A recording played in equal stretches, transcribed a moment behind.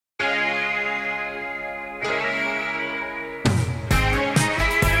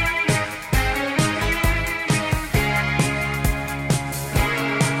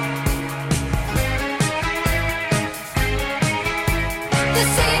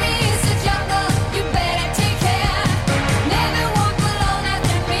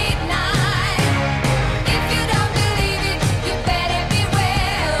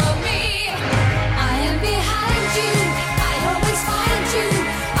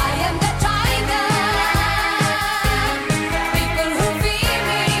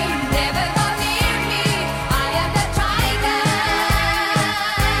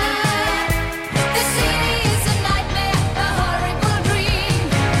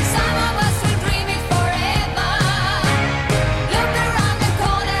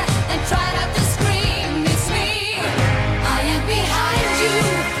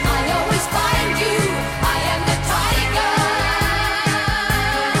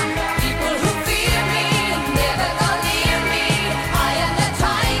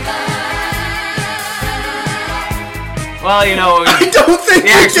Well, you know, I don't think the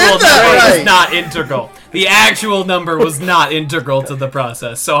you actual did number that was right. not integral. The actual number was not integral to the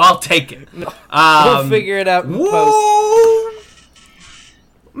process, so I'll take it. We'll figure it out in post.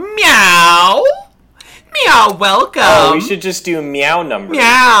 Woo! Meow! Meow, welcome! Oh, we should just do meow numbers.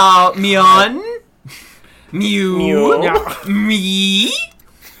 Meow! Meon! Mew! Mew. Me!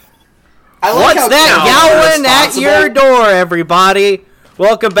 I like What's how that Cal yowling at responsible. your door, everybody?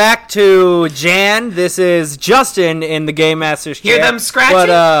 Welcome back to Jan. This is Justin in the Game Master's chair. Hear them scratching?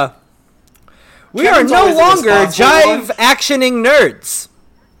 But, we Kevin's are no always the longer responsible jive one. actioning nerds.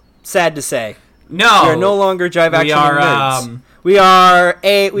 Sad to say. No! We are no longer jive We actioning are, nerds. We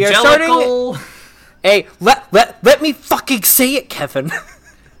are starting Jellicle. let me fucking say it, Kevin.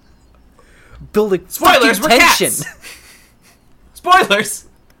 Building Spoilers, fucking we're tension. cats! Spoilers!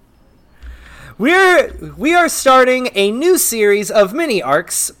 We are starting a new series of mini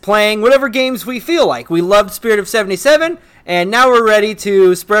arcs, playing whatever games we feel like. We loved Spirit of 77, and now we're ready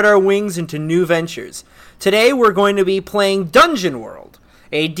to spread our wings into new ventures. Today we're going to be playing Dungeon World,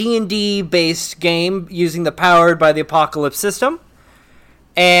 a D&D based game using the Powered by the Apocalypse system.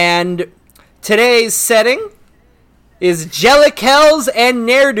 And today's setting is Jellicels and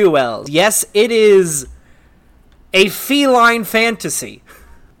Ne'er-do-wells. Yes, it is a feline fantasy.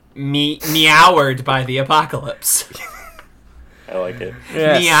 Meowered by the apocalypse. I like it.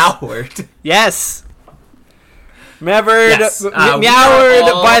 Yes. Meowered. Yes. Meowered, Yes, we meowered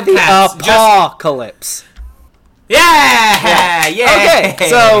are all by the cats. apocalypse. Yeah! Yeah! Okay,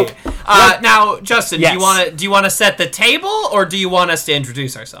 so, now, Justin, Yes. do you want to set the table, or do you want us to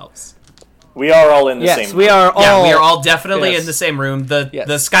introduce ourselves? We are all in the Yes, same we room. are all. Yeah, we are all definitely yes. in the same room. The Yes.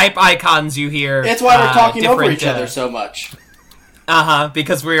 Skype icons you hear. That's why we're talking over different, each other so much.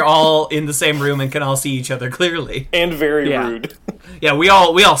 because we're all in the same room and can all see each other clearly. And very Yeah. rude. Yeah, we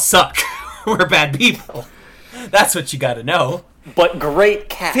all suck. We're bad people. That's what you got to know. But great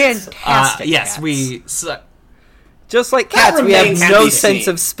cats. Fantastic. Yes, cats. we suck. Just like cats, we have remains to no be sense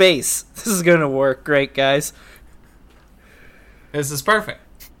seen. of space. This is gonna work great, guys. This is perfect.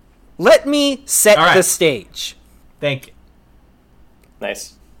 Let me set All right. the stage. Thank you.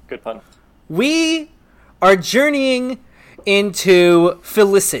 Nice. Good pun. We are journeying into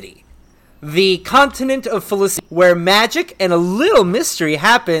Felicity, the continent of Felicity, where magic and a little mystery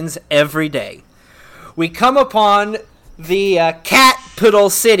happens every day. We come upon the Cat Poodle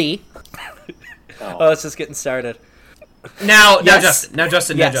City. Oh, it's just getting started. Now, Yes.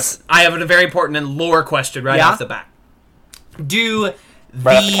 Justin. Yes. I have a very important lore question right Yeah? off the bat. Do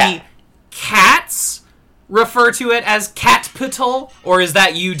Right off the the cat. cats refer to it as Catpital, or is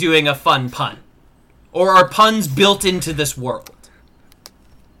that you doing a fun pun? Or are puns built into this world?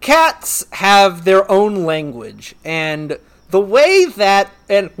 Cats have their own language, and the way that,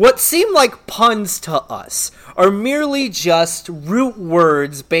 and what seem like puns to us, are merely just root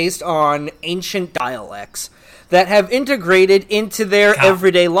words based on ancient dialects that have integrated into their Cow.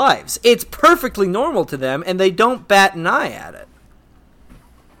 everyday lives. It's perfectly normal to them, and they don't bat an eye at it.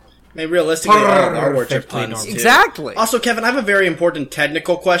 I mean, realistically, all our words are Perfectly puns, normal. too. Exactly. Also, Kevin, I have a very important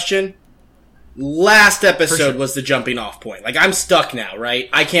technical question. Last episode was the jumping off point. Like, I'm stuck now, right?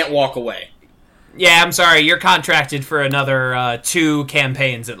 I can't walk away. Yeah, I'm sorry, you're contracted for another 2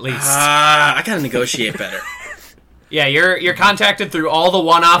 campaigns at least. I gotta negotiate better. Yeah, you're contracted through all the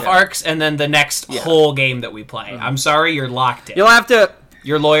one-off arcs and then the next whole game that we play. I'm sorry, you're locked in. You'll have to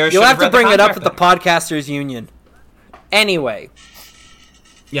Your lawyer should you'll have to read the bring it up contract at the better. podcasters union. Anyway,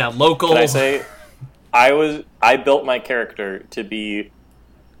 Yeah, local. Can I say, I built my character to be,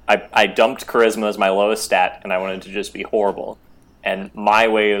 I dumped charisma as my lowest stat, and I wanted to just be horrible. And my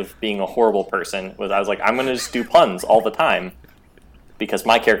way of being a horrible person was I was like, I'm going to just do puns all the time, because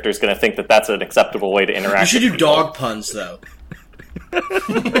my character is going to think that that's an acceptable way to interact You should with do people. dog puns, though.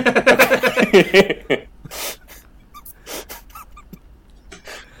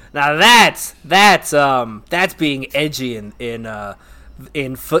 now that's being edgy in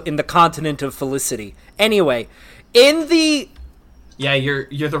the continent of Felicity. Anyway, in the Yeah, you're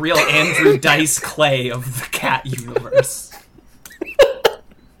the real Andrew Dice Clay of the cat universe.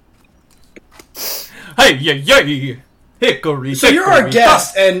 Hey, yeah, hickory. So you're our hickory,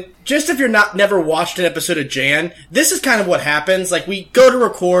 guest, and just if you're never watched an episode of Jan, this is kind of what happens. Like, we go to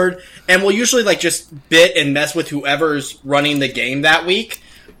record, and we'll usually just bit and mess with whoever's running the game that week.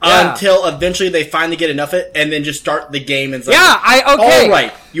 Yeah. Until eventually they finally get enough of it, and then just start the game and say, okay. all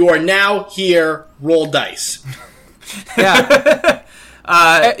right, you are now here, roll dice. Yeah.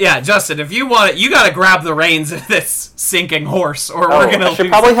 Yeah, Justin, if you want it, you gotta grab the reins of this sinking horse, or we're gonna I should lose.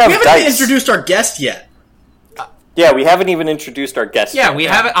 probably have We haven't dice. even introduced our guest yet. Yeah, we haven't even introduced our guest. Yeah, yet. we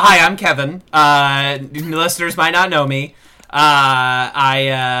haven't. Hi, I'm Kevin. Listeners might not know me. I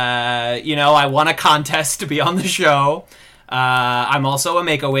won a contest to be on the show. I'm also a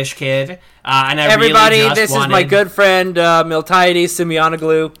Make-A-Wish kid. And I Everybody, really just this wanted... is my good friend, Miltiades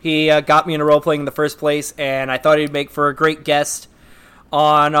Simeonoglu. He got me into role-playing in the first place, and I thought he'd make for a great guest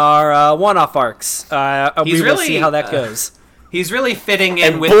on our one-off arcs. We will see how that goes. He's really fitting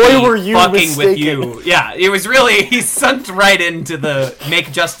in And with boy, the were you fucking with mistaken. you. Yeah, it was really... He sunk right into the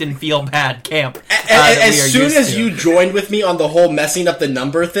make Justin feel bad camp. And as soon as you joined with me on the whole messing up the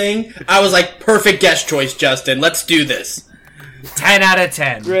number thing, I was like, perfect guest choice, Justin. Let's do this. 10 out of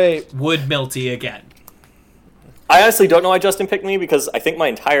 10. Great. Would Milty again. I honestly don't know why Justin picked me, because I think my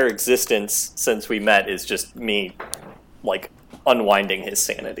entire existence since we met is just me, like, unwinding his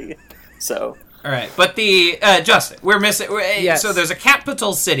sanity. So... All right, but the Justin, we're missing. Yes. So there's a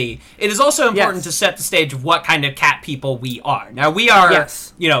capital city. It is also important Yes. to set the stage of what kind of cat people we are. Now we are,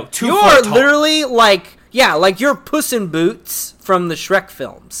 Yes. 2 You foot are tall. literally like you're Puss in Boots from the Shrek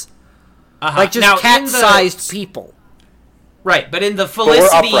films. Like just Now, in cat-sized the- people. Right, but in the we're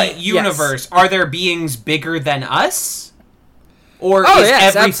Felicity upright. universe, are there beings bigger than us, or Oh, is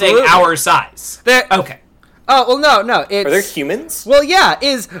yes, everything absolutely. our size? There- Okay. Oh well, no. It's, Are there humans? Well, yeah.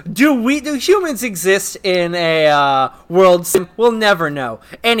 Do humans exist in a world? We'll never know.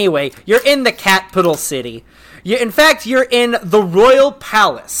 Anyway, you're in the capital city. In fact, you're in the royal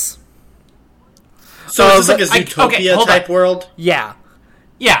palace. So is this like a okay, Zootopia hold type on. world? Yeah.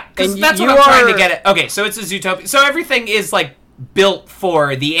 Yeah, because And that's you what I'm trying to are- get at. Okay, so it's a Zootopia. So everything is, like, built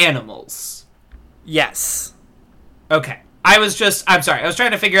for the animals. Yes. Okay. I'm sorry. I was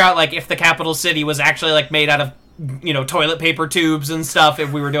trying to figure out, like, if the capital city was actually, like, made out of, toilet paper tubes and stuff,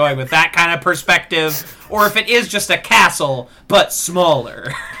 if we were doing with that kind of perspective, or if it is just a castle, but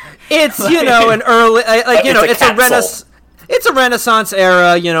smaller. It's an early It's a Renaissance. It's a Renaissance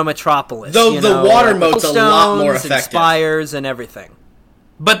era, metropolis. Though the water mode's a lot more Stones and effective. spires and everything.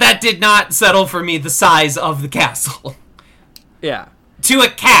 But that did not settle for me the size of the castle. Yeah. To a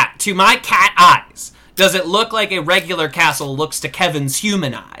cat, to my cat eyes, does it look like a regular castle looks to Kevin's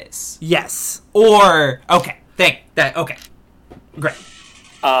human eyes? Yes. Or, okay, okay. Great.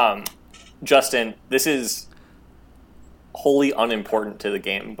 Justin, this is wholly unimportant to the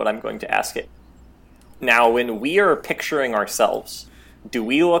game, but I'm going to ask it. Now, when we are picturing ourselves, do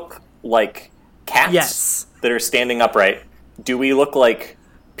we look like cats Yes. that are standing upright? Do we look like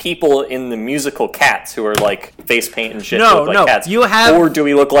people in the musical Cats who are like face paint and shit No, look like no, cats? you have- Or do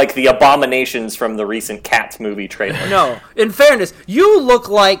we look like the abominations from the recent Cats movie trailer? No. In fairness, you look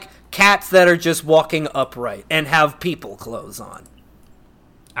like cats that are just walking upright and have people clothes on.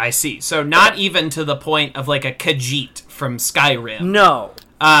 I see. So not even to the point of like a Khajiit from Skyrim. No.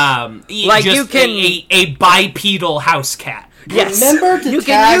 Like you just can- a bipedal house cat. Yes. Remember to you tag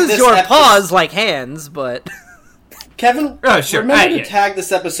can use this your episode- paws like hands, but Kevin, Oh, sure. remember to yeah. tag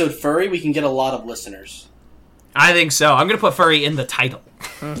this episode furry? We can get a lot of listeners. I think so. I'm gonna put furry in the title.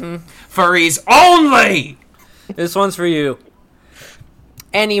 Furries only. this one's for you.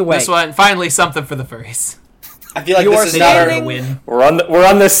 Anyway, This one, finally, something for the furries. I feel like You are this is not standing- our Win. We're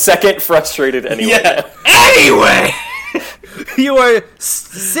on the second frustrated anyway. Yeah. Anyway. you are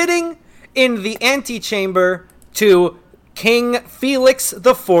sitting in the antechamber to King Felix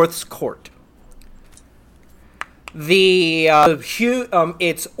IV's court.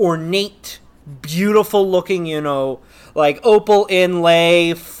 It's ornate, beautiful looking, like opal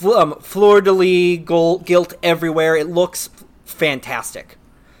inlay, fleur-de-lis, gold gilt everywhere. It looks fantastic.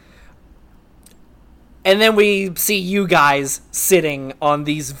 And then we see you guys sitting on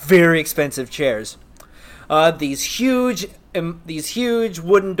these very expensive chairs. These huge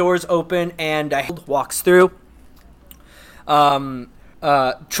wooden doors open, and a herald walks through.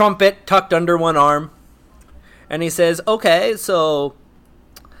 Trumpet tucked under one arm, and he says, "Okay, so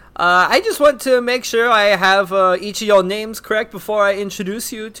I just want to make sure I have each of your names correct before I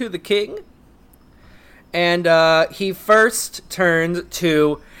introduce you to the king." And he first turned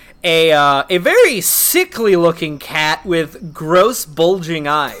to a very sickly-looking cat with gross bulging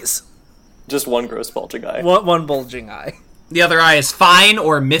eyes. Just one gross bulging eye. One bulging eye. The other eye is fine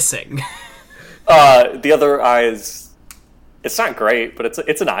or missing. The other eye is... It's not great, but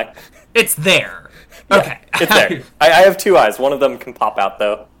it's an eye. It's there. Yeah, Okay. it's there. I have two eyes. One of them can pop out,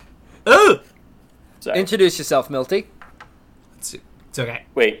 though. Ooh. Sorry. Introduce yourself, Milty. It's okay.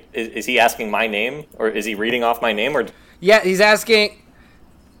 Wait, is he asking my name? Or is he reading off my name? Or Yeah, he's asking...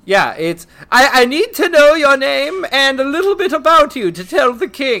 Yeah, it's... I need to know your name and a little bit about you to tell the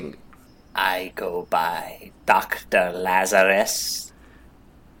king. I go by Dr. Lazarus.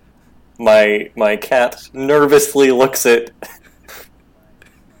 My cat nervously looks at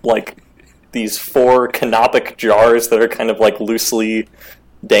like these 4 canopic jars that are kind of like loosely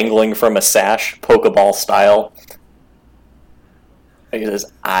dangling from a sash, Pokeball style. He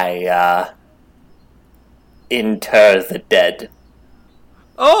says, I inter the dead.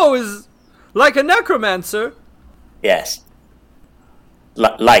 Oh, is like a necromancer? Yes.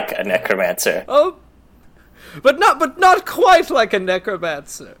 Like a necromancer. Oh, but not quite like a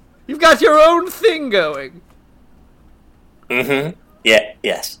necromancer. You've got your own thing going. Mm-hmm. Yeah,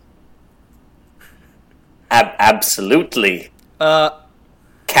 yes. Absolutely.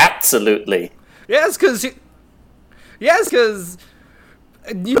 Catsalutely. Yes, because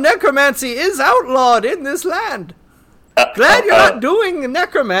necromancy is outlawed in this land. Glad you're not doing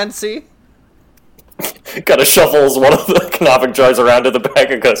necromancy. Kind of shuffles one of the canopic jars around to the back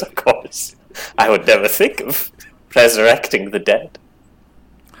and goes, of course. I would never think of resurrecting the dead.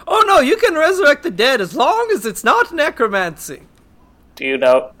 Oh no, you can resurrect the dead as long as it's not necromancy. Do you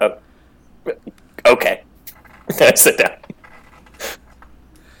know? Okay. Sit down.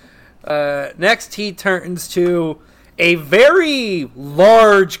 Next, he turns to a very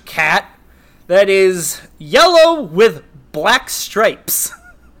large cat that is yellow with black stripes.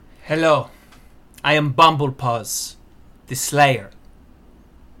 Hello, I am Bumblepaws, the Slayer.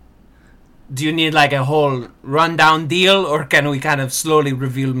 Do you need like a whole rundown deal, or can we kind of slowly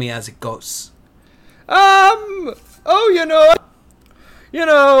reveal me as it goes? A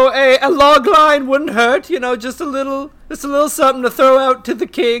log line wouldn't hurt. Just a little something to throw out to the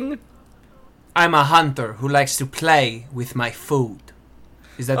king. I'm a hunter who likes to play with my food.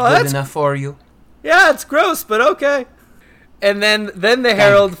 Is that good enough for you? Yeah, it's gross, but okay. And then the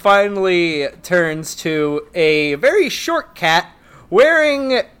herald finally turns to a very short cat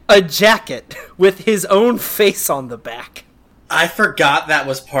wearing a jacket with his own face on the back. I forgot that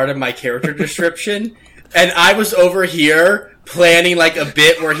was part of my character description, and I was over here planning like a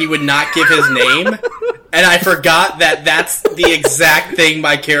bit where he would not give his name, and I forgot that that's the exact thing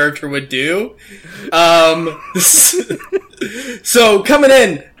my character would do. So coming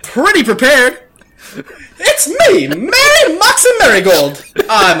in pretty prepared, it's me, Mary Moxon Marigold.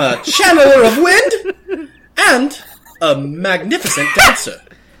 I'm a channeler of wind and a magnificent dancer.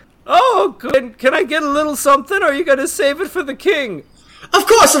 Oh, good. Can I get a little something, or are you going to save it for the king? Of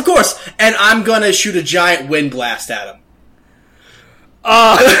course. And I'm going to shoot a giant wind blast at him.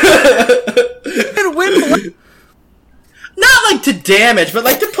 Not like to damage, but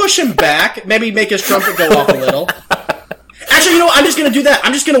like to push him back. Maybe make his trumpet go off a little. Actually, you know what? I'm just going to do that.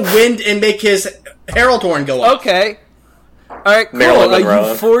 I'm just going to wind and make his herald horn go off. Okay. All right, cool.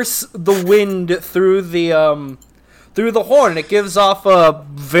 You force the wind through the horn, and it gives off a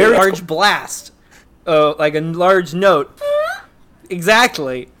very large blast, like a large note.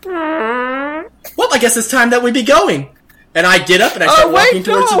 Exactly. Well, I guess it's time that we be going. And I get up and I start walking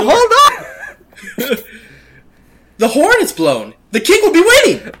towards the door. Hold on! The horn is blown. The king will be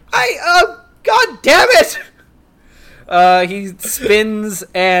waiting. God damn it! He spins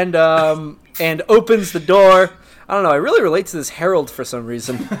and opens the door. I don't know. I really relate to this herald for some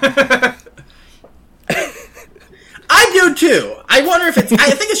reason. I do too. I wonder if it's.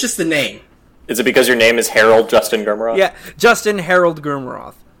 I think it's just the name. Is it because your name is Harold Justin Gurmaroth? Yeah, Justin Harold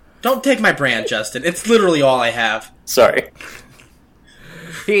Gurmaroth. Don't take my brand, Justin. It's literally all I have. Sorry.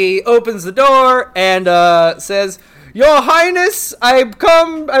 He opens the door and says, "Your Highness, I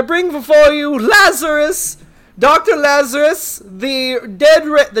bring before you Lazarus, Dr. Lazarus, the dead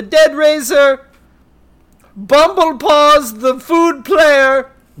raiser, Bumblepaws, the food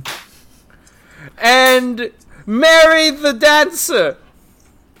player, and Mary the dancer."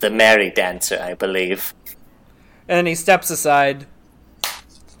 The Mary dancer, I believe. And he steps aside.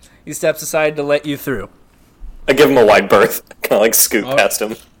 He steps aside to let you through. I give him a wide berth. Kind of like scoot past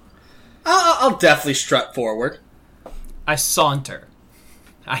him. I'll definitely strut forward. I saunter.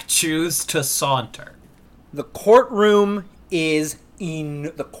 I choose to saunter. The courtroom is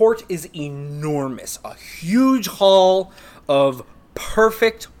the court is enormous. A huge hall of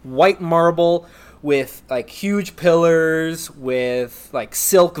perfect white marble with like huge pillars with like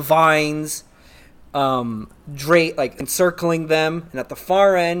silk vines encircling them, and at the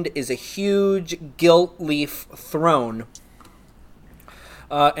far end is a huge gilt leaf throne.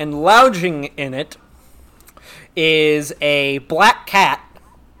 And lounging in it is a black cat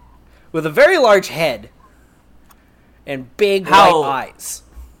with a very large head and big white eyes.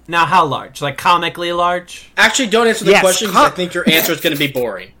 Now, how large? Like comically large? Actually, don't answer the question because I think your answer is going to be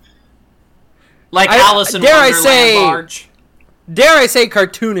boring. Like Alice in Wonderland large? Dare I say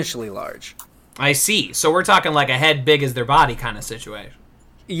cartoonishly large. I see. So we're talking like a head big as their body kind of situation.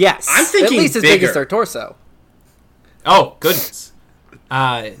 Yes. I'm thinking at least as big bigger. as their torso. Oh, goodness.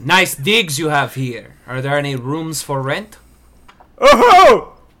 Nice digs you have here. Are there any rooms for rent?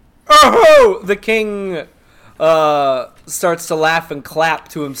 Oh-ho! Oh-ho! The king starts to laugh and clap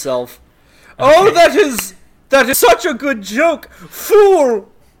to himself. Okay. Oh, that is such a good joke! Fool!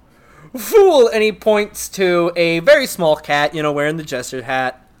 Fool! And he points to a very small cat, wearing the jester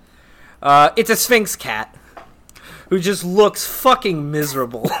hat. It's a Sphinx cat, who just looks fucking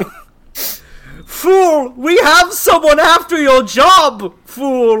miserable. Fool! We have someone after your job!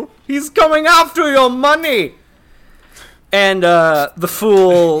 Fool! He's coming after your money! And the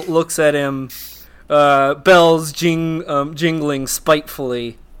fool looks at him, bells jingling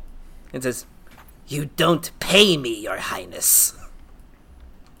spitefully, and says, "You don't pay me, your highness."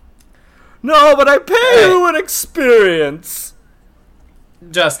 "No, but I pay you an experience."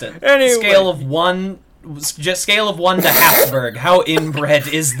 Justin, Anyway. scale of 1 to Habsburg. How inbred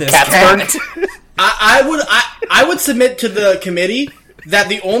is this Catsburg? cat? I would submit to the committee that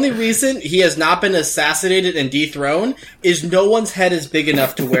the only reason he has not been assassinated and dethroned is no one's head is big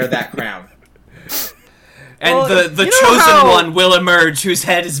enough to wear that crown. And Well, the you know chosen how- one will emerge whose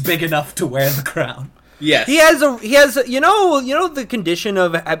head is big enough to wear the crown. Yes. He has the condition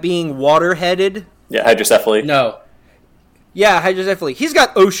of being water-headed? Yeah, hydrocephaly. No. Yeah, hydrocephaly. He's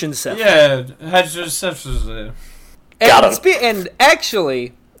got ocean cephaly. Yeah, Got him. And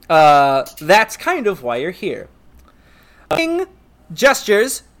actually, that's kind of why you're here. King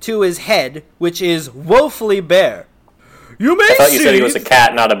gestures to his head, which is woefully bare. "You may I thought you said he was a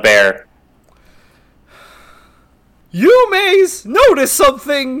cat, not a bear. You may notice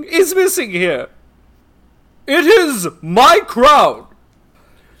something is missing here. It is my crown.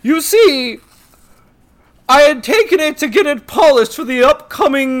 You see, I had taken it to get it polished for the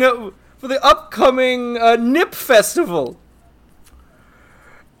upcoming Nip Festival.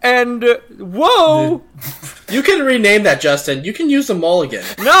 And whoa, You can rename that, Justin. You can use the mulligan.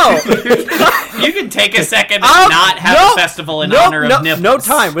 no, You can take a second and not have a festival in honor of nipples. No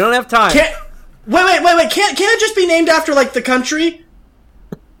time. We don't have time. Wait. Can't it just be named after, like, the country?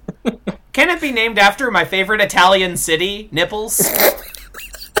 Can it be named after my favorite Italian city, Nipples?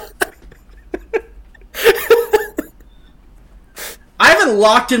 I haven't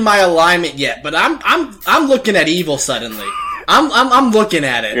locked in my alignment yet, but I'm looking at evil suddenly. I'm looking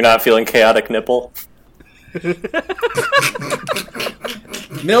at You're it. not feeling chaotic nipple?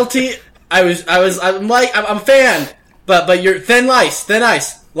 Milty, I'm a fan, but you're thin ice,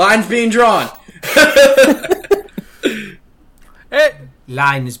 lines being drawn. Hey,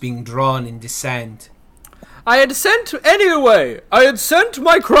 Line is being drawn in the sand. I had sent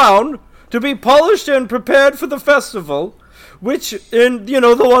my crown to be polished and prepared for the festival, which,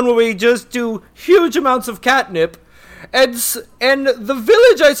 the one where we just do huge amounts of catnip, and the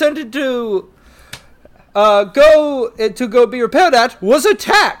village I sent it to go be repaired at was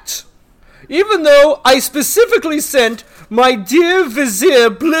attacked, even though I specifically sent my dear Vizier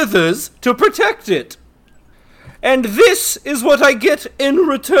Blithers to protect it. And this is what I get in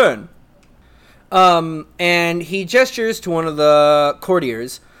return. And he gestures to one of the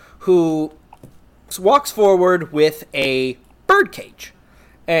courtiers, who walks forward with a bird cage,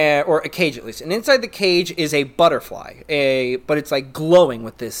 or a cage at least. And inside the cage is a butterfly, but it's like glowing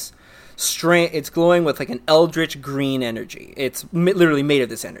with this it's glowing with like an eldritch green energy. It's literally made of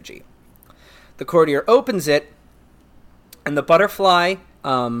this energy. The courtier opens it, and the butterfly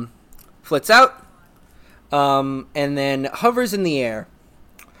flits out, and then hovers in the air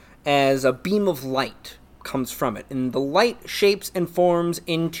as a beam of light comes from it. And the light shapes and forms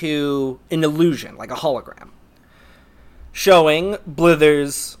into an illusion, like a hologram, showing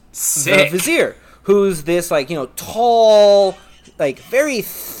Blithers the Vizier, who's this, tall, very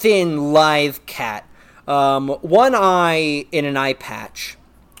thin, lithe cat. One eye in an eye patch.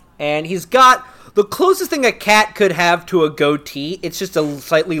 And he's got the closest thing a cat could have to a goatee. It's just a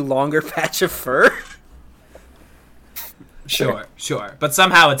slightly longer patch of fur. Sure. But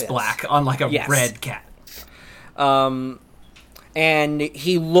somehow it's Yes. black, unlike a Yes. red cat. And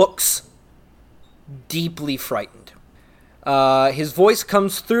he looks deeply frightened. His voice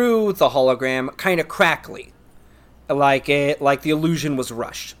comes through the hologram kind of crackly, like the illusion was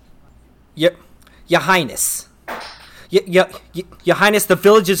rushed. Your Highness. Your Highness, the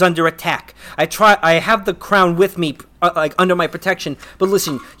village is under attack. I have the crown with me, under my protection. But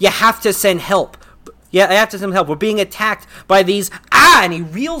listen, you have to send help. Yeah, I have to send help. We're being attacked by these. And he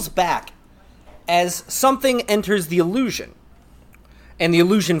reels back as something enters the illusion, and the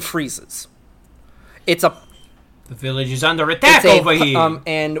illusion freezes. The village is under attack over here.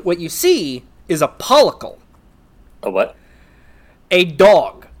 And what you see is a pollicle, A what? a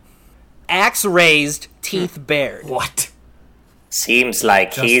dog, axe raised, teeth bared. What? Seems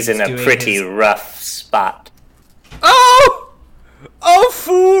like he's in a Justin's doing pretty his- rough spot. Oh! Oh,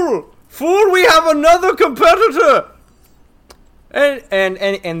 fool! Fool, we have another competitor!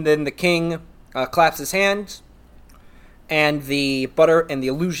 And then the king claps his hands, and the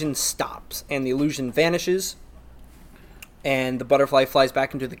illusion stops, and the illusion vanishes, and the butterfly flies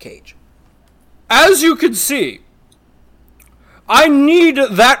back into the cage. As you can see, I need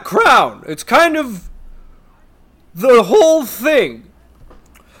that crown. It's kind of the whole thing.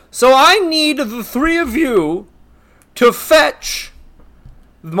 So I need the three of you to fetch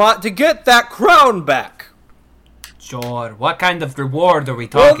to get that crown back. Sure. What kind of reward are we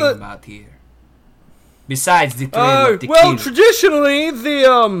talking about here? Besides the trail of the Well, king. traditionally,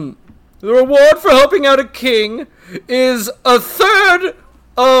 the reward for helping out a king is a third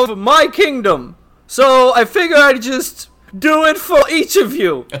of my kingdom. So I figure I'd just do it for each of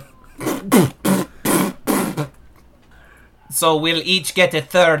you. So we'll each get a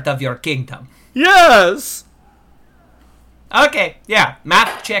third of your kingdom. Yes! Okay, yeah,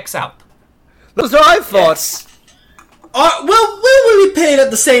 math checks out. That's what I thought. Will we be paid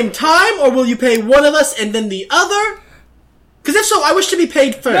at the same time, or will you pay one of us and then the other? Because if so, I wish to be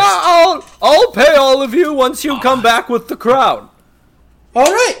paid first. Yeah, I'll pay all of you once you come back with the crown.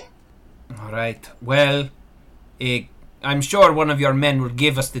 Alright. Alright, well, I'm sure one of your men will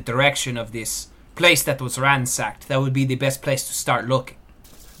give us the direction of this place that was ransacked. That would be the best place to start looking.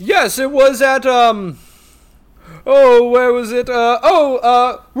 Yes, it was at, where was it?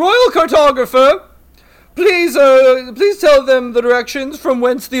 Royal Cartographer. Please tell them the directions from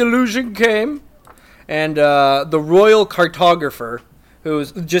whence the illusion came. And, the Royal Cartographer,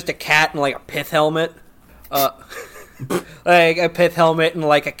 who's just a cat in, like, a pith helmet. Like, a pith helmet and,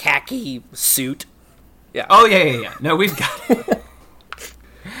 like, a khaki suit. Yeah. Oh, yeah. No, we've got it.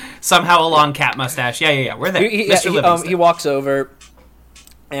 Somehow a long cat mustache. Yeah. We're there. Mr. Livingston. He walks over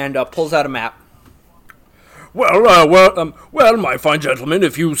and pulls out a map. Well, my fine gentlemen,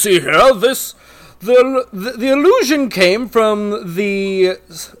 if you see here, the illusion came from the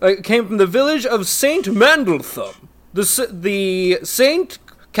village of Saint Mandelthum, the Saint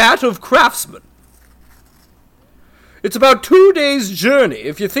Cat of Craftsmen. It's about 2 days' journey.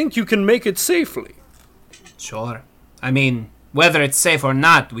 If you think you can make it safely. Sure. I mean, whether it's safe or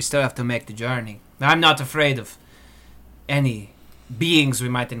not, we still have to make the journey. I'm not afraid of any beings we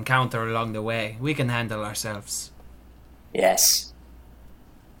might encounter along the way. We can handle ourselves. Yes.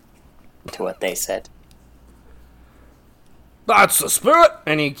 To what they said. That's the spirit!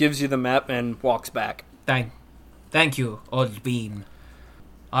 And he gives you the map and walks back. Thank you, old bean.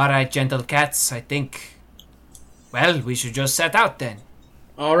 Alright, gentle cats, I think... Well, we should just set out then.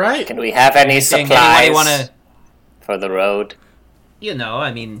 Alright. Can we have any Think supplies anybody wanna... for the road? You know,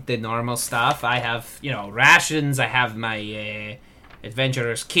 I mean, the normal stuff. I have, rations. I have my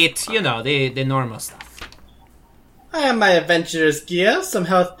adventurer's kit. You know, the normal stuff. I have my adventurer's gear, some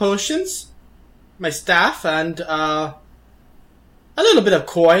health potions, my staff, and, a little bit of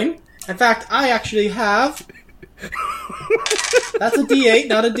coin. In fact, I actually have... That's a D8,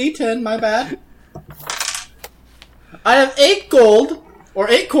 not a D10, my bad. I have 8 gold, or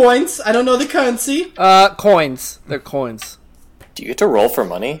 8 coins, I don't know the currency. Coins. They're coins. Do you get to roll for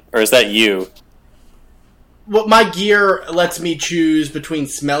money? Or is that you? Well, my gear lets me choose between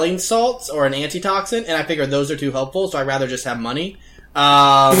smelling salts or an antitoxin, and I figure those are too helpful, so I'd rather just have money.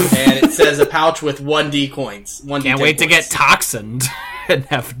 And it says a pouch with 1D coins. 1D Can't wait to get toxined and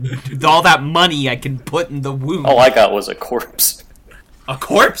have all that money I can put in the wound. All I got was a corpse. A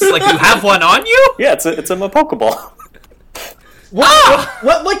corpse? Like you have one on you? Yeah, it's in my Pokeball.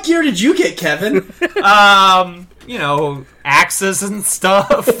 What gear did you get, Kevin? Axes and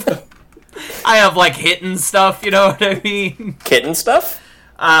stuff. I have like hitting stuff, you know what I mean? Kitten stuff?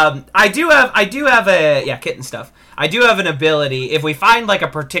 I do have kitten stuff. I do have an ability. If we find like a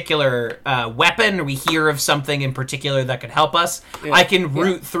particular weapon, or we hear of something in particular that could help us, I can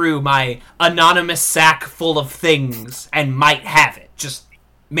root through my anonymous sack full of things and might have it. Just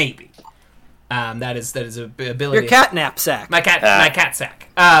maybe. That is a ability. Your catnap sack. My cat sack.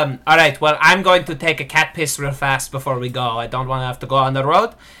 All right. Well, I'm going to take a cat piss real fast before we go. I don't want to have to go on the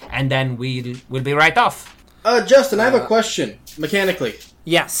road, and then we'll be right off. Justin, I have a question. Mechanically,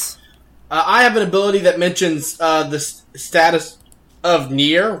 Yes. I have an ability that mentions the status of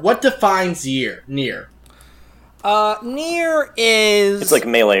near. What defines near? Near is... It's like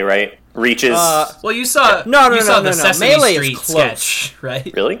melee, right? Reaches. Well, you saw the Sesame Melee is Street close. sketch,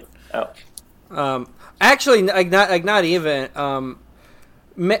 right? Really? Oh. Actually, not even.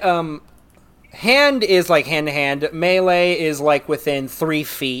 Hand is like hand to hand. Melee is like within 3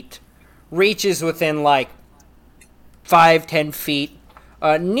 feet. reaches within like 5-10 feet.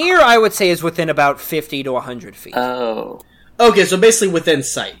 Near, I would say, is within about 50 to 100 feet. Oh. Okay, so basically within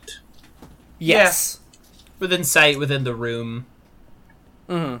sight. Yes. Within sight, within the room.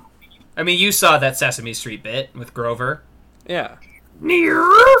 Mm-hmm. I mean, you saw that Sesame Street bit with Grover. Yeah. Near,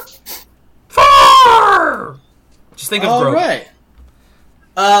 far. Just think of All Grover. right.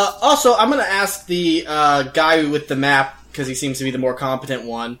 Also, I'm going to ask the guy with the map, because he seems to be the more competent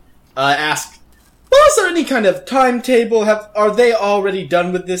one, ask, well, is there any kind of timetable? Are they already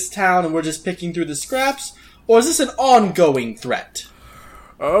done with this town and we're just picking through the scraps? Or is this an ongoing threat?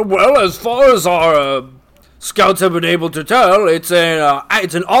 Well, as far as our scouts have been able to tell, it's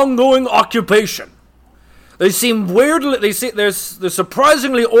an ongoing occupation. They seem weirdly. They're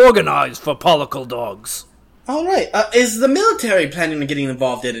surprisingly organized for Pollicle dogs. All right. Is the military planning on getting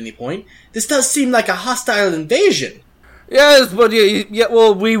involved at any point? This does seem like a hostile invasion. Yes, but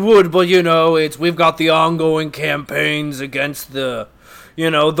well, we would, but we've got the ongoing campaigns against the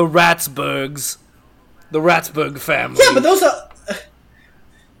Ratsburgs, the Ratsburg family. Yeah, but those are.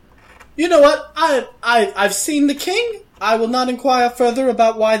 You know what? I've seen the king. I will not inquire further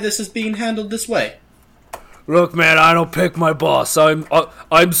about why this is being handled this way. Look, man, I don't pick my boss. I'm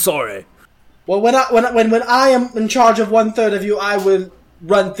sorry. Well, when I am in charge of 1/3 of you, I will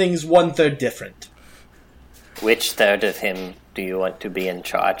run things 1/3 different. Which third of him do you want to be in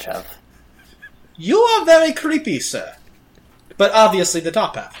charge of? You are very creepy, sir. But obviously the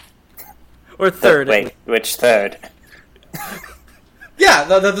top half. Or third. Wait, which third? Yeah,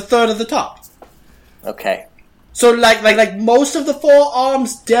 the third of the top. Okay. So like most of the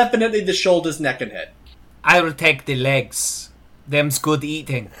forearms, definitely the shoulders, neck, and head. I will take the legs. Them's good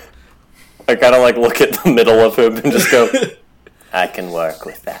eating. I gotta look at the middle of him and just go, I can work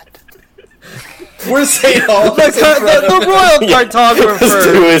with that. We're saying all this in front of The royal Just cartographer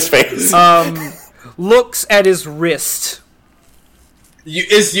to his face. looks at his wrist.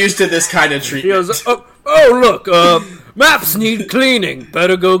 is used to this kind of He treatment. goes, look, maps need cleaning.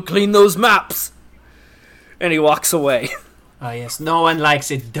 Better go clean those maps. And he walks away. Oh yes, no one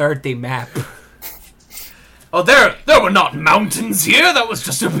likes a dirty map. Oh, there were not mountains here. That was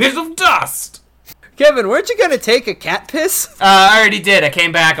just a bit of dust. Kevin, weren't you gonna take a cat piss? I already did. I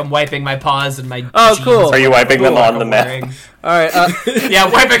came back. I'm wiping my paws and my. Oh, jeans. cool. Are you wiping them on the map? Wearing. All right. Yeah,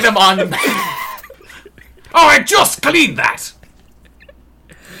 wiping them on the map. Oh, I just cleaned that.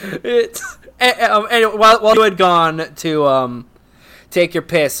 And while you had gone to take your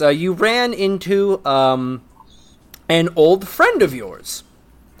piss, you ran into an old friend of yours.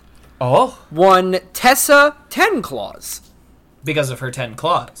 Oh, One Tessa Tenclaws. because of her 10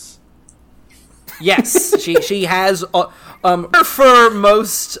 claws. Yes, she has rare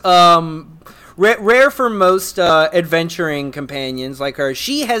for most adventuring companions like her.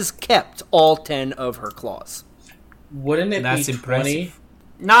 She has kept all 10 of her claws. Wouldn't it That's be impressive. 20?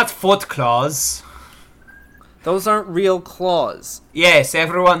 Not foot claws. Those aren't real claws. Yes,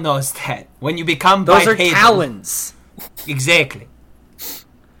 everyone knows that. When you become Those are bipedal. talons. Exactly.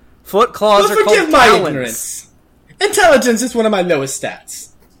 Foot claws Well, are forgive called my talons. ignorance. Intelligence is one of my lowest stats.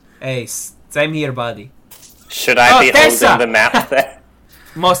 Hey, same here, buddy. Should I be Tessa! holding the map there?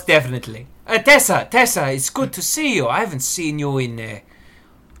 Most definitely. Tessa, it's good to see you. I haven't seen you in...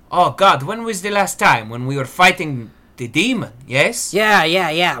 Oh, God, when was the last time? When we were fighting the demon, yes?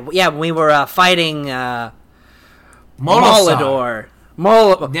 Yeah. We were fighting Molosar. Molador.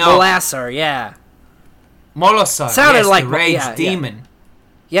 No. Molasar, yeah. Molosar, Sounded yes, like the rage yeah. demon.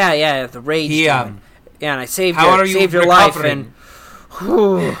 Yeah, the rage He, demon. Yeah, and I saved How are you saved your life, recovering? and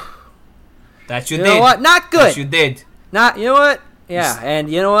whew, That you you did. know what? Not good. That you did. Not, you know what? Yeah, and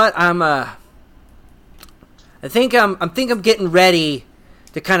you know what? I think I'm getting ready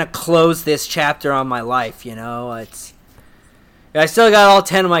to kind of close this chapter on my life. I still got all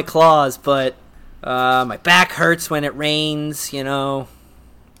 10 of my claws, but my back hurts when it rains. You're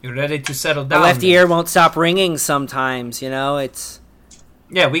ready to settle My down. left then. ear won't stop ringing sometimes. It's.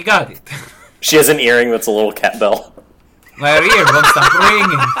 Yeah, we got it. She has an earring that's a little cat bell. My ear won't stop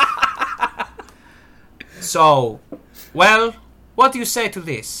ringing. So, well, what do you say to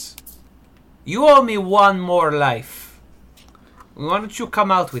this? You owe me one more life. Why don't you come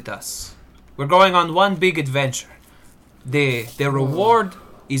out with us? We're going on one big adventure. The reward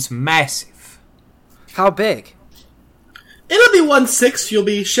is massive. How big? It'll be 1/6. You'll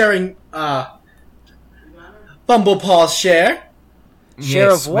be sharing Bumblepaw's share. Share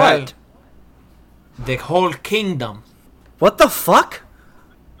Yes, of what? well, the whole kingdom. What the fuck?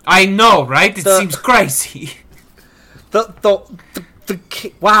 I know, right? It The- seems crazy.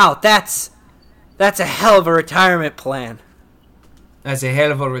 Wow, that's a hell of a retirement plan. That's a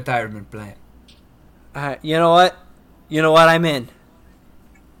hell of a retirement plan. You know what? I'm in.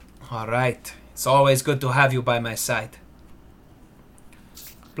 All right. It's always good to have you by my side.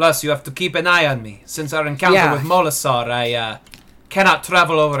 Plus, you have to keep an eye on me. Since our encounter with Molasar, I cannot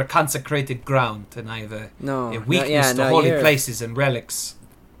travel over consecrated ground, and I have a weakness to holy places and relics.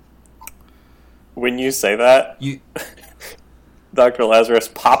 When you say that, Dr. Lazarus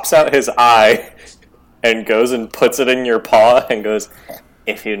pops out his eye and goes and puts it in your paw and goes,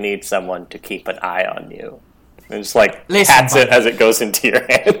 "If you need someone to keep an eye on you." And just pats it as it goes into your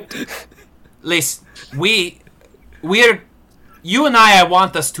hand. Listen, we're you and I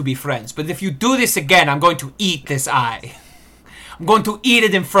want us to be friends, but if you do this again, I'm going to eat this eye. I'm going to eat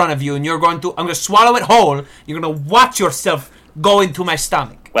it in front of you, and I'm going to swallow it whole. You're going to watch yourself go into my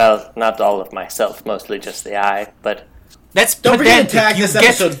stomach. Well, not all of myself, mostly just the eye, but... That's Don't forget pedantic. to tag this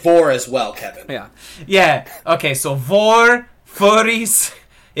episode Vor as well, Kevin. Yeah. Okay, so Vor, furries.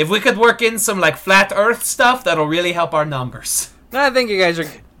 If we could work in some, flat earth stuff, that'll really help our numbers. I think you guys are...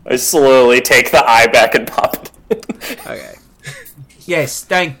 I slowly take the eye back and pop it. Okay. Yes,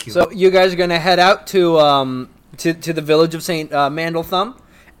 thank you. So you guys are going to head out to the village of St. Mandelthum.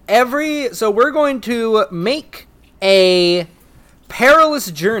 So we're going to make a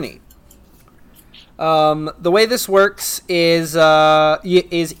perilous journey. The way this works is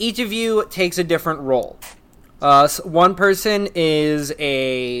each of you takes a different role. So one person is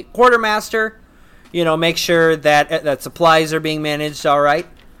a quartermaster, make sure that supplies are being managed all right.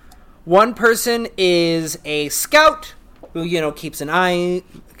 One person is a scout who,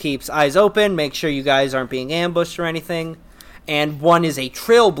 keeps eyes open, make sure you guys aren't being ambushed or anything. And one is a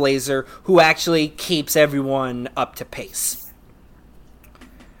trailblazer who actually keeps everyone up to pace.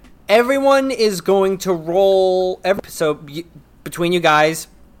 Everyone is going to roll, between you guys,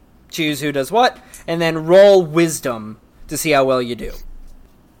 choose who does what, and then roll wisdom to see how well you do.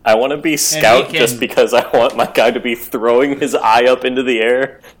 I want to be scout just because I want my guy to be throwing his eye up into the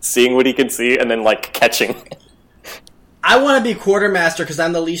air, seeing what he can see, and then, catching. I want to be quartermaster because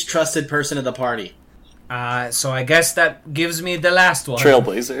I'm the least trusted person in the party. So I guess that gives me the last one.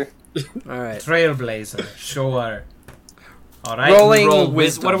 Trailblazer. All right. Trailblazer, sure. All right. Rolling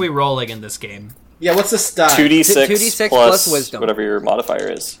wisdom. What are we rolling in this game? Yeah, what's the stat? 2d6 plus wisdom. Whatever your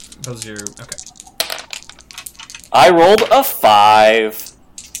modifier is. Those are okay. I rolled a 5.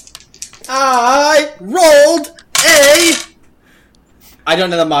 I rolled a... I don't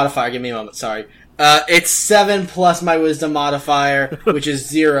know the modifier. Give me a moment. Sorry. It's 7 plus my wisdom modifier, which is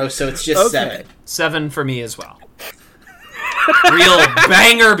 0, so it's just 7. 7 for me as well. Real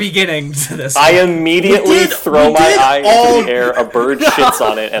banger beginning to this. I immediately throw my eye into the air, a bird shits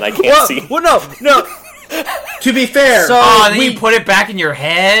on it, and I can't see. Well, no. To be fair, then you put it back in your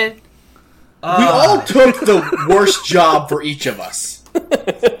head? We all took the worst job for each of us.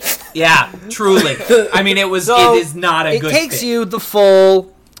 Yeah, truly. I mean, it is not a good It takes fit. you the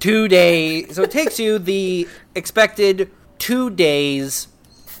full 2 days. So it takes you the expected 2 days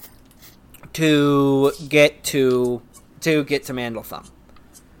to get to Mandelthum.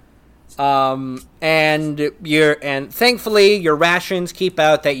 And thankfully your rations keep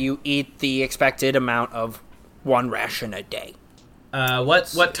out that you eat the expected amount of 1 ration a day.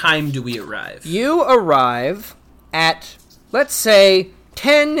 What time do we arrive? You arrive at, let's say,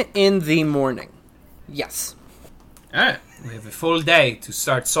 10 in the morning. Yes. Alright. We have a full day to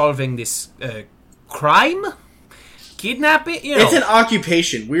start solving this crime? Kidnapping? It's an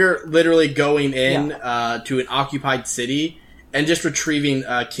occupation. We're literally going in to an occupied city and just retrieving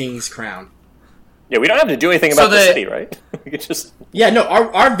King's crown. Yeah, we don't have to do anything about the city, right? We could just... Yeah, no,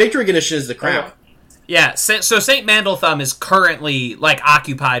 our victory condition is the crown. Okay. Yeah, so St. Mandelthum is currently,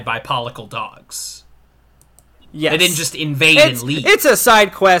 occupied by Pollicle dogs. Yes. They didn't just invade and leave. It's a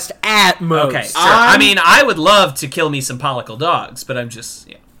side quest at most. Okay, sure. I mean, I would love to kill me some Pollicle dogs, but I'm just...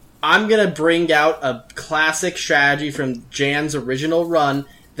 Yeah. I'm going to bring out a classic strategy from Jan's original run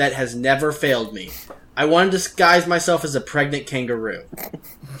that has never failed me. I want to disguise myself as a pregnant kangaroo.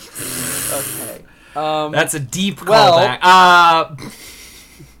 Okay. That's a deep callback.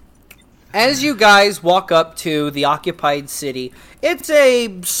 As you guys walk up to the occupied city, it's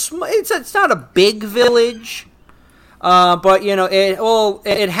not a big village, but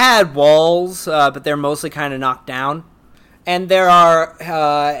it had walls, but they're mostly kind of knocked down, and there are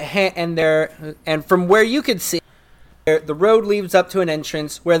and from where you could see, the road leads up to an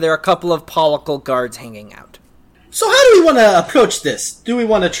entrance where there are a couple of Pollicle guards hanging out. So how do we want to approach this? Do we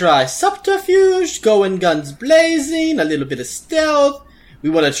want to try subterfuge, going guns blazing, a little bit of stealth? We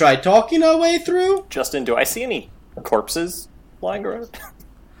want to try talking our way through? Justin, do I see any corpses lying around?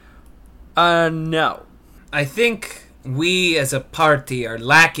 No. I think We as a party are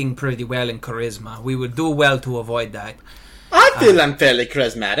lacking pretty well in charisma. We would do well to avoid that. I feel I'm fairly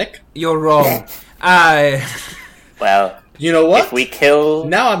charismatic. You're wrong. Well, You know what? if we kill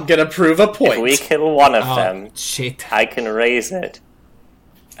Now I'm gonna prove a point. if we kill one of them, Shit. I can raise it,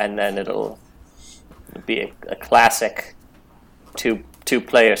 and then it'll be a classic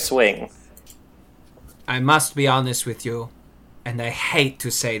two-player swing. I must be honest with you, and I hate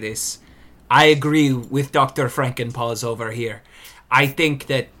to say this. I agree with Dr. Frankenpaws over here. I think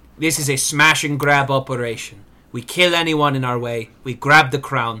that this is a smash and grab operation. We kill anyone in our way, we grab the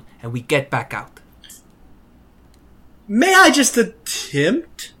crown, and we get back out. May I just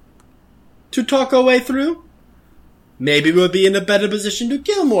attempt to talk our way through? Maybe we'll be in a better position to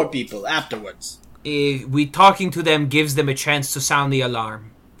kill more people afterwards. We talking to them gives them a chance to sound the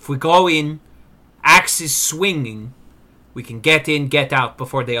alarm. If we go in, axe is swinging, we can get in, get out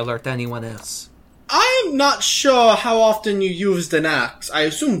before they alert anyone else. I'm not sure how often you used an axe. I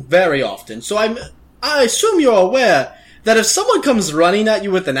assume very often. So I assume you're aware that if someone comes running at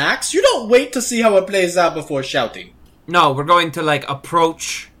you with an axe, you don't wait to see how it plays out before shouting. No, we're going to,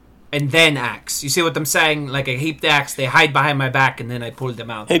 approach and then axe. You see what I'm saying? Like, I heap the axe, they hide behind my back, and then I pull them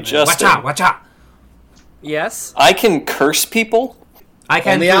out. Hey, And Justin. watch out, watch out! Yes. I can curse people. I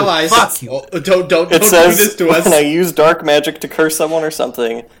can't Only do allies. Fuck you. Oh, don't do It this says to us. when I use dark magic to curse someone or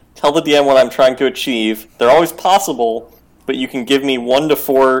something, tell the DM what I'm trying to achieve. They're always possible, but you can give me 1 to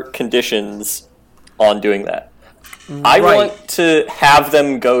 4 conditions on doing that. I Right. want to have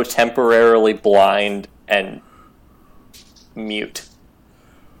them go temporarily blind and mute.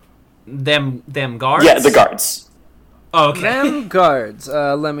 Them guards? Yeah, the guards. Oh, okay. Them guards.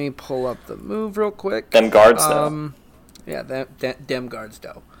 Let me pull up the move real quick. Them guards, though. Yeah, them guards,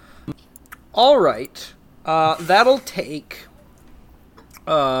 though. All right. That'll take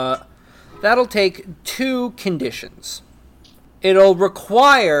 2 conditions. It'll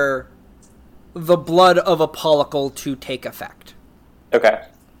require the blood of a pollicle to take effect. Okay.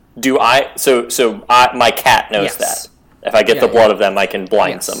 Do I? So my cat knows Yes. that. If I get Yeah, the blood yeah. of them, I can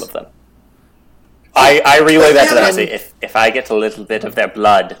blind Yes. some of them. I relay that to them. I Yeah, say, if I get a little bit of their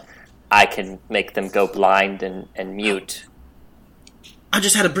blood, I can make them go blind and mute. I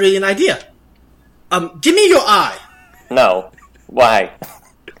just had a brilliant idea. Give me your eye. No. Why?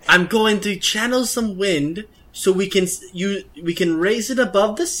 I'm going to channel some wind so we can raise it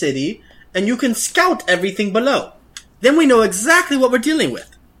above the city, and you can scout everything below. Then we know exactly what we're dealing with.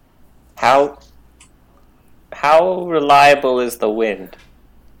 How reliable is the wind?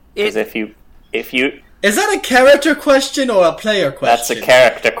 Because if you Is that a character question or a player question? that's a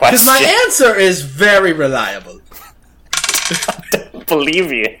character Because question. my answer is very reliable.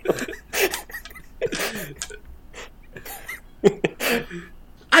 Believe you.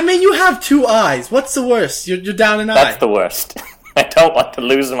 I mean, you have 2 eyes. What's the worst? You're down an eye. That's the worst. I don't want to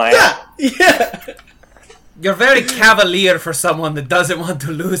lose my eye. Yeah. You're very cavalier for someone that doesn't want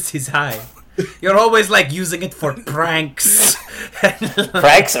to lose his eye. You're always, using it for pranks.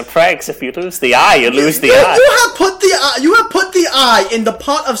 Pranks are pranks. If you lose the eye, you lose the You eye. have put the eye in the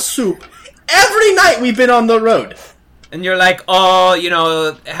pot of soup every night we've been on the road. And you're like,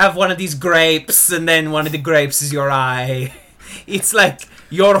 oh, have one of these grapes, and then one of the grapes is your eye. It's like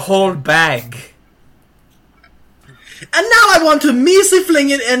your whole bag. And now I want to measly fling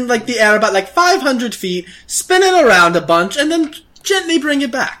it in the air about 500 feet, spin it around a bunch, and then gently bring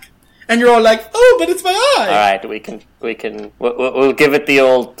it back. And you're all like, "Oh, but it's my eye." All right, we'll give it the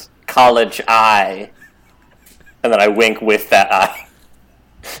old college eye, and then I wink with that eye.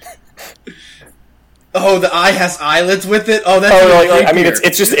 Oh, the eye has eyelids with it. Oh, that's I mean,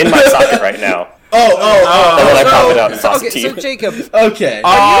 it's just in my socket right now. Oh. And then I pop it out and toss Okay, it to so you. Jacob, Okay.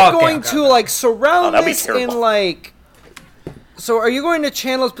 are you okay, going okay. to surround that'd be this in terrible. So are you going to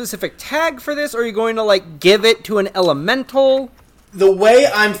channel a specific tag for this, or are you going to give it to an elemental? The way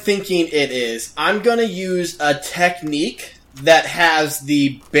I'm thinking it is, I'm gonna use a technique that has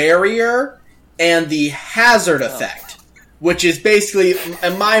the barrier and the hazard effect, which is basically,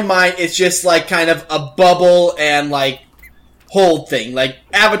 in my mind, it's just kind of a bubble and hold thing, like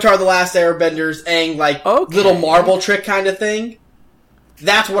Avatar: The Last Airbender's Aang, Okay. little marble trick kind of thing.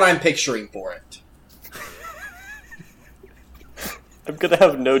 That's what I'm picturing for it. I'm gonna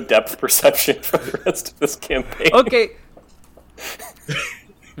have no depth perception for the rest of this campaign. Okay.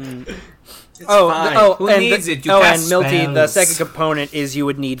 fine. Who needs it? You and cast Milty, the spells. second component is you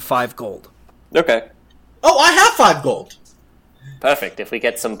would need 5 gold. Okay, Oh, I have 5 gold. perfect. If we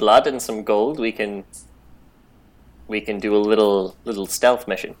get some blood and some gold, we can do a little stealth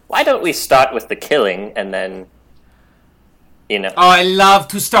mission. Why don't we start with the killing and then, you know. Oh, I love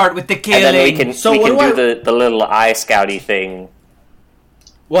to start with the killing. And then we can So we what can do do the little eye scouty thing.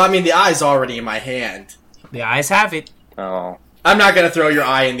 Well, I mean, the eye's already in my hand. The eyes have it. Oh. I'm not gonna throw your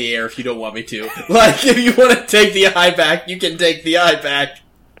eye in the air if you don't want me to. Like, if you want to take the eye back, you can take the eye back.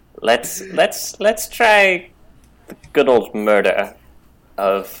 Let's try the good old murder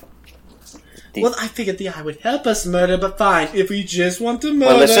of the... Well, I figured the eye would help us murder, but fine. If we just want to murder...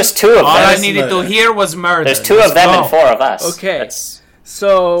 Well, there's just two of them. All I That's needed to murder. hear was murder. There's two Let's of them go. and four of us. Okay. That's,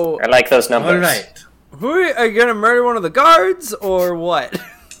 So, I like those numbers. Alright. who are you gonna murder? One of the guards or what?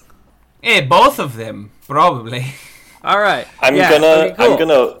 Both of them, probably. All right. I'm Yeah, gonna okay, cool. I'm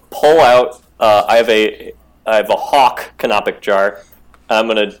gonna pull out. I have a hawk canopic jar. And I'm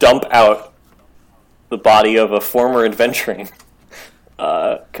gonna dump out the body of a former adventuring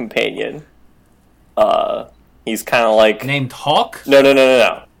companion. He's kind of like Named Hawk?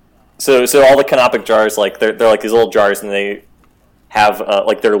 no. So all the canopic jars, like they're like these little jars, and they have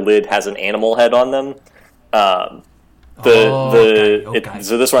like their lid has an animal head on them. Okay.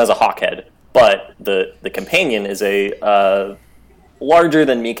 So this one has a hawk head, but the companion is a larger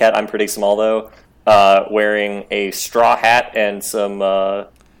than me cat. I'm pretty small though, wearing a straw hat and some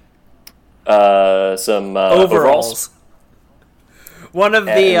overalls. One of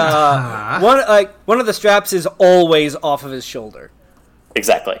the And- one of the straps is always off of his shoulder.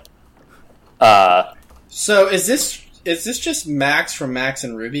 Exactly. So, is this just Max from Max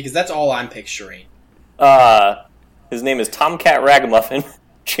and Ruby? Because that's all I'm picturing. His name is Tomcat Ragamuffin,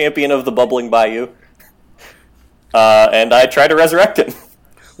 champion of the Bubbling Bayou. And I try to resurrect him.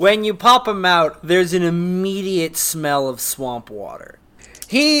 When you pop him out, there's an immediate smell of swamp water.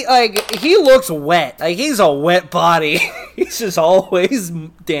 He looks wet. Like, he's a wet body. He's just always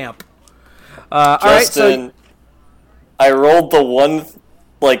damp. All right, so Justin, I rolled the one,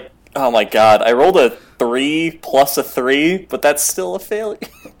 like, oh my god, I rolled a 3 plus a 3, but that's still a failure.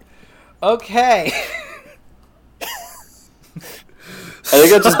 okay. I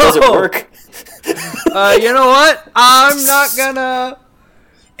think that just doesn't work. You know what? I'm not gonna.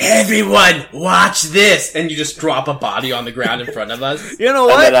 Everyone, watch this! And you just drop a body on the ground in front of us. You know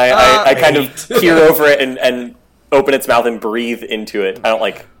And what? then I kind of peer over it and open its mouth and breathe into it. I don't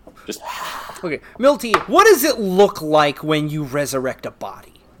like just. Okay, Milty, what does it look like when you resurrect a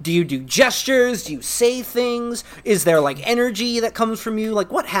body? Do you do gestures? Do you say things? Is there like energy that comes from you?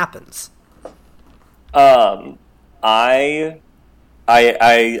 Like, what happens? I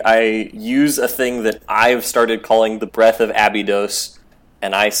use a thing that I've started calling the breath of Abydos,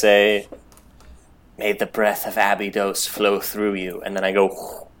 and I say, "May the breath of Abydos flow through you," and then I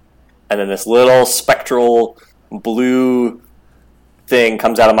go, and then this little spectral blue thing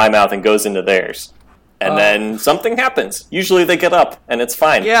comes out of my mouth and goes into theirs, and then something happens. Usually they get up, and it's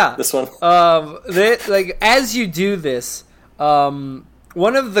fine. Yeah. This one. As you do this, one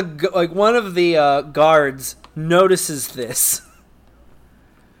of the guards notices this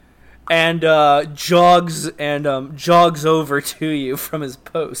and jogs over to you from his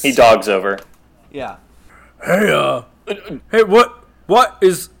post. He dogs over. Yeah. Hey, what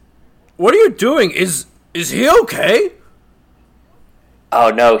are you doing? Is he okay? Oh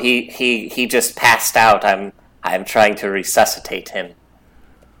no, he just passed out. I'm trying to resuscitate him.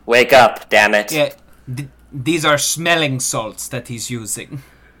 Wake up, damn it. Yeah, these are smelling salts that he's using.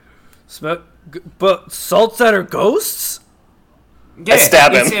 But salts that are ghosts? Yeah,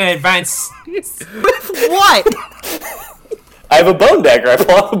 stab it's him. an advanced... With what? I have a bone dagger. I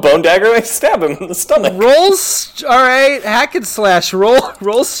pull out a bone dagger and I stab him in the stomach. All right, hack and slash.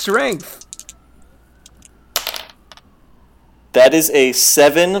 Roll strength. That is a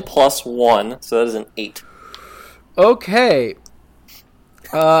 7 plus 1, so that is an 8. Okay.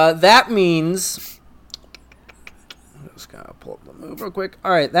 That means... I'm just gonna pull up the move real quick.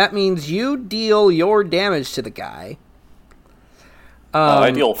 Alright, that means you deal your damage to the guy.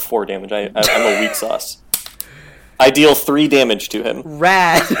 I deal 4 damage. I'm a weak sauce. I deal 3 damage to him.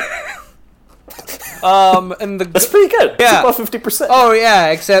 Rad. And the... That's pretty good. Yeah. It's above 50%. Oh, yeah,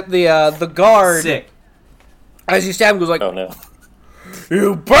 except the guard... Sick. As you stab him, goes like, Oh no.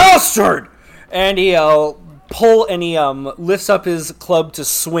 "You bastard!" And he lifts up his club to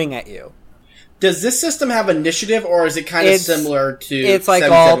swing at you. Does this system have initiative, or is it kind of It's- similar to... it's like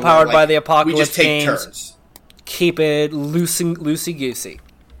 77, all where, powered like, by the We Apocalypse just take games. turns. Keep it loosey-goosey.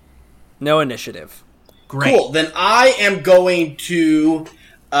 No initiative. Great. Cool. Then I am going to...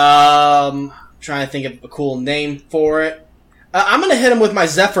 trying to think of a cool name for it. I'm going to hit him with my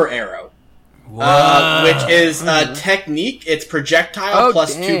Zephyr Arrow. Whoa. Which is a technique. It's projectile Oh,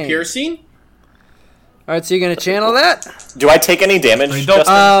 plus dang. 2 piercing. Alright, so you're gonna channel that? Do I take any damage, You don't-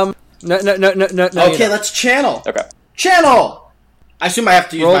 Justin? No, you Okay, don't. let's channel. Okay. Channel! I assume I have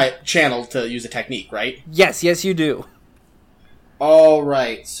to use Roll. my channel to use a technique, right? Yes, you do. All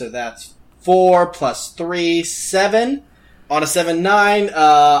right, so that's 4 plus 3, 7. On a 7-9,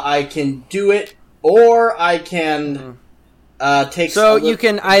 I can do it, or I can take... So you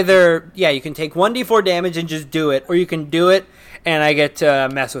can either, you can take 1d4 damage and just do it, or you can do it and I get to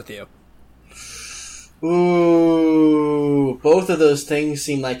mess with you. Ooh, both of those things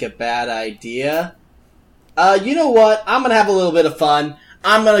seem like a bad idea. You know what? I'm gonna have a little bit of fun.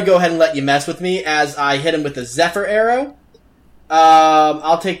 I'm gonna go ahead and let you mess with me as I hit him with a Zephyr arrow.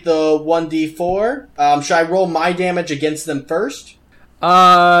 I'll take the 1d4. Should I roll my damage against them first?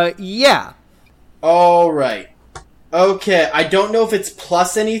 Yeah. Alright. Okay, I don't know if it's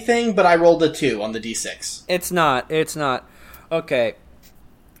plus anything, but I rolled a 2 on the d6. It's not. Okay.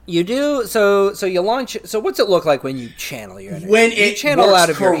 You do, so you launch, so what's it look like when you channel your energy? When You it channel works out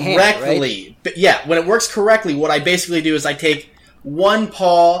of your correctly, hand, right? but yeah, when it works correctly, what I basically do is I take one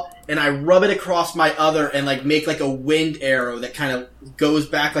paw and I rub it across my other and like make like a wind arrow that kind of goes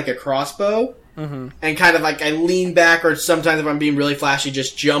back like a crossbow, and kind of like I lean back, or sometimes if I'm being really flashy,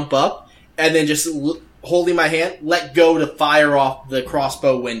 just jump up and then just holding my hand, let go to fire off the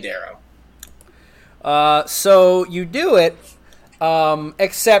crossbow wind arrow. So you do it,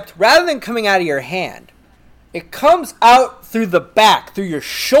 except rather than coming out of your hand, it comes out through the back, through your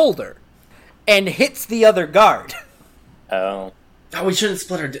shoulder, and hits the other guard. Oh. Oh, we shouldn't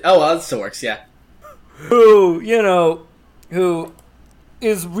split our... Oh, well, that still works, yeah. Who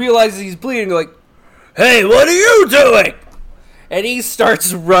realizes he's bleeding, like, hey, what are you doing? And he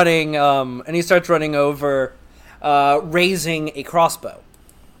starts running, over, raising a crossbow.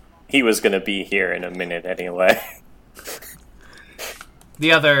 He was going to be here in a minute anyway.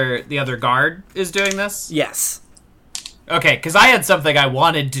 The other guard is doing this? Yes. Okay, because I had something I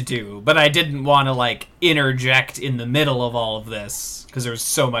wanted to do, but I didn't want to, like, interject in the middle of all of this, because there was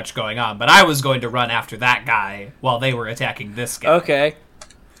so much going on. But I was going to run after that guy while they were attacking this guy. Okay.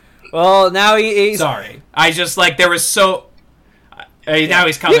 Well, now he's... Sorry. I just, like, there was so... now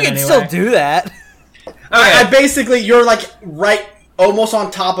he's coming You can anyway. still do that. Okay. I basically, you're like right, almost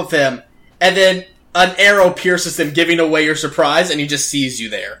on top of him, and then an arrow pierces him, giving away your surprise, and he just sees you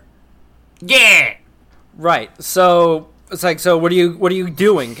there. Yeah! Right. So it's like, so what are you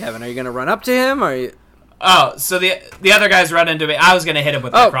doing, Kevin? Are you gonna run up to him? Or are you... Oh, so the other guy's run into me. I was gonna hit him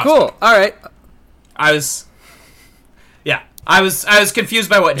with my crossbow. Cool. All right. I was confused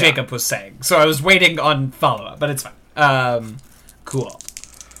by what Jacob was saying, so I was waiting on follow up, but it's fine. Cool.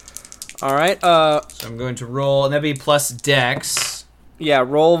 All right. So I'm going to roll, and that'd be plus Dex. Yeah.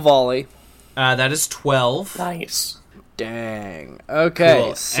 Roll volley. That is 12. Nice. Dang. Okay.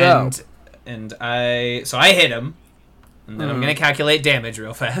 Cool. So and I hit him, and then I'm gonna calculate damage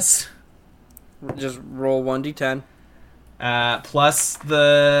real fast. just roll 1d10. Plus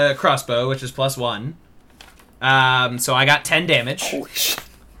the crossbow, which is plus 1. So I got 10 damage. Holy shit.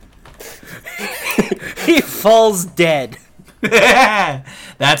 He falls dead.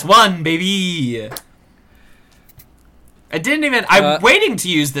 That's 1, baby. I'm waiting to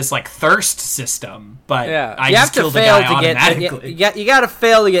use this like thirst system, but Yeah. I you just have killed to the fail guy to get. automatically. You got to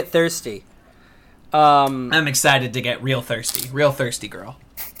fail to get thirsty. I'm excited to get real thirsty girl.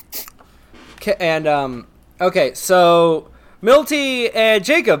 And okay, so Milty and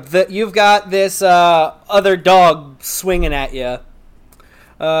Jacob, you've got this other dog swinging at you.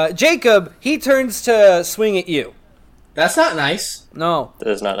 Jacob, he turns to swing at you. That's not nice. No, That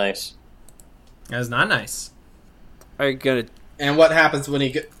is not nice. That's not nice. are you gonna? And what happens when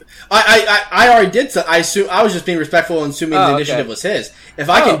he... I already did so. I was just being respectful and assuming the initiative was his. If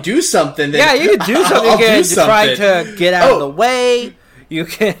I can do something, then Yeah, you can do something. I'll You can do try something. to get out of the way. You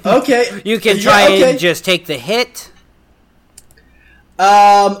can. Okay. You can Yeah, try okay. and just take the hit.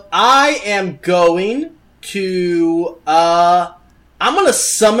 I am going to... I'm going to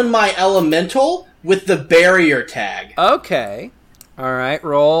summon my elemental with the barrier tag. Okay. All right.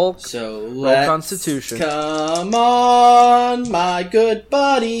 Roll. So let's Constitution. Come on, my good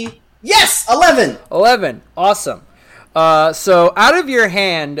buddy. Yes, 11. 11. Awesome. So out of your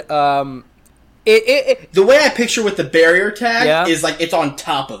hand, The way I picture with the barrier tag is like it's on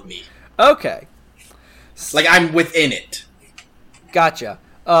top of me. Okay. Like I'm within it. Gotcha.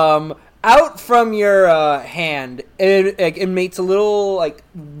 Out from your hand, it emanates a little like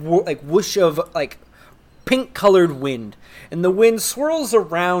whoosh of like pink-colored wind, and the wind swirls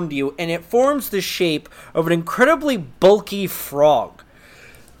around you, and it forms the shape of an incredibly bulky frog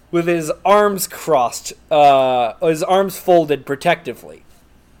with his arms crossed, his arms folded protectively,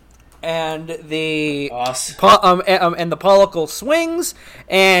 and the Awesome. and the pollicle swings,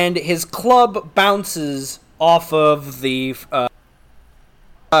 and his club bounces off of the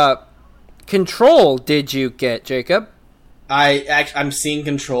Control did you get, Jacob? I'm seeing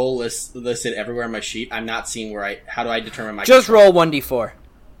control listed everywhere on my sheet. I'm not seeing how do I determine my Just control? roll 1d4.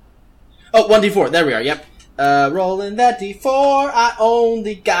 Oh, 1d4. There we are. Yep. Rolling that d4. I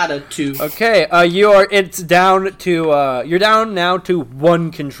only got a 2. Okay, it's down to, you're down now to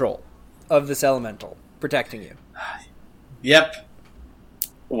 1 control of this elemental protecting you. Yep.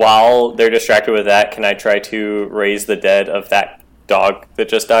 While they're distracted with that, can I try to raise the dead of that dog that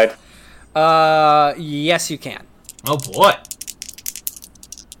just died? Yes, you can. Oh boy.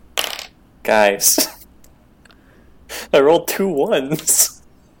 Guys. I rolled 2 1s.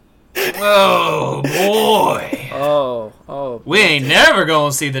 Oh boy. Oh. We ain't never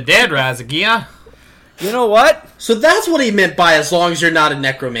gonna see the dead rise again. You know what? So that's what he meant by as long as you're not a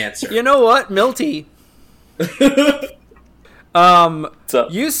necromancer. You know what, Milty? So,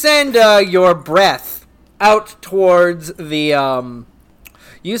 You send your breath out towards the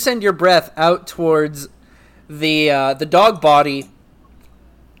You send your breath out towards the dog body,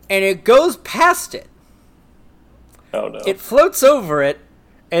 and it goes past it. oh no. It floats over it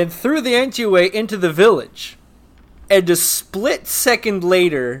and through the entryway into the village. And a split second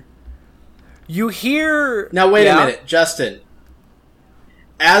later, you hear... Now wait a minute, Justin.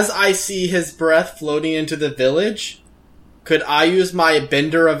 As I see his breath floating into the village, could I use my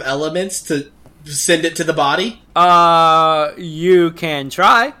bender of elements to send it to the body? You can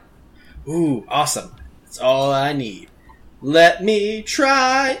try. Ooh, awesome. That's all I need. Let me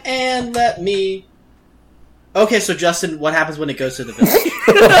try and let me... Okay, so Justin, what happens when it goes to the village?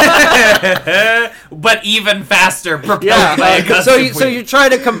 But even faster, propelled by a gust So of you, so wind. you try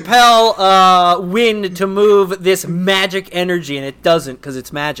to compel wind to move this magic energy, and it doesn't because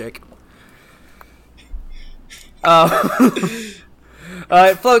it's magic.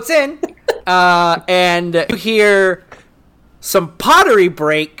 It floats in, and you hear some pottery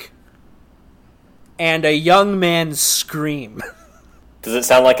break, and a young man scream. Does it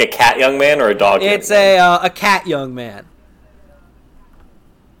sound like a cat young man or a dog It's young man? a cat young man.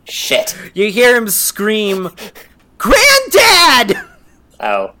 Shit. You hear him scream, "Granddad!"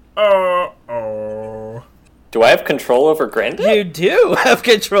 Oh. Oh. Do I have control over Granddad? You do have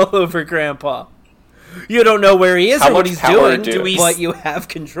control over Grandpa. You don't know where he is How or what much he's power doing, do we- but you have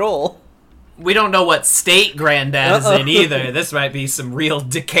control. We don't know what state Granddad is in either. This might be some real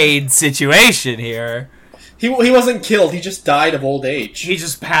decayed situation here. He wasn't killed, he just died of old age. He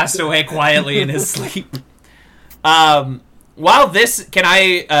just passed away quietly in his sleep. While this, can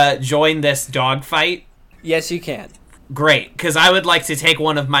I join this dogfight? Yes, you can. Great, because I would like to take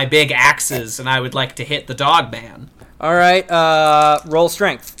one of my big axes and I would like to hit the dog man. All right, roll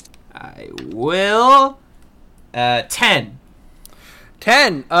strength. I will. 10.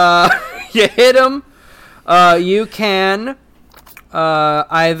 10. You hit him. You can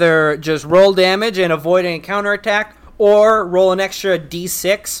either just roll damage and avoid any counterattack, or roll an extra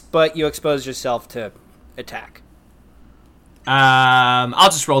d6, but you expose yourself to attack. I'll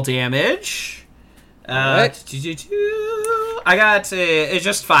just roll damage. Alright. I got it's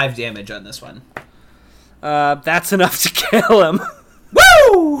just 5 damage on this one. That's enough to kill him.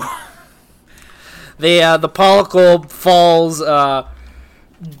 Woo! The pollicle falls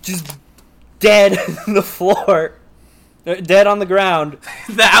just dead on the floor. Dead on the ground.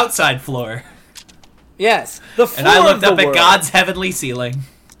 The outside floor. Yes, the floor And I looked of up the at world. God's heavenly ceiling.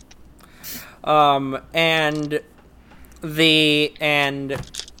 And the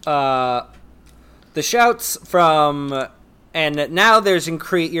shouts from, and now there's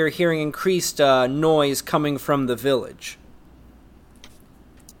you're hearing increased noise coming from the village.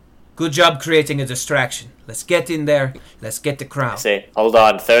 Good job creating a distraction. Let's get in there. Let's get the crown. Say, hold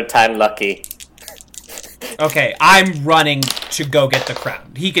on, third time lucky. Okay, I'm running to go get the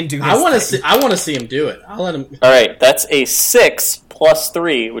crown. He can do his I want to thing. see. I want to see him do it. I'll let him. All right, that's a 6 plus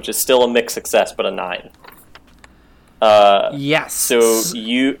 3, which is still a mixed success, but a 9. Yes. So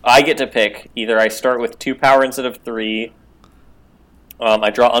I get to pick. Either I start with 2 power instead of 3. I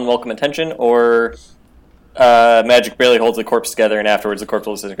draw unwelcome attention, or magic barely holds the corpse together, and afterwards the corpse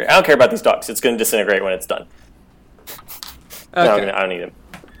will disintegrate. I don't care about these dogs. It's going to disintegrate when it's done. No, Okay. I don't need them.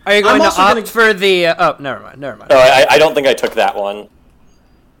 Are you going to also opt gonna- for the? Oh, never mind. No, I don't think I took that one.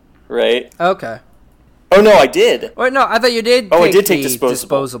 Right? Okay. Oh no, I did. Wait, no, I thought you did. Oh, I take did take the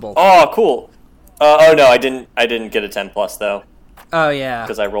disposable. Oh, cool. Oh no, I didn't get a 10 plus though, Oh yeah.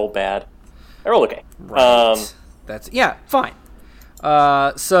 because I rolled bad. I rolled okay. Right. That's fine.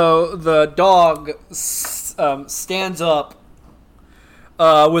 So the dog stands up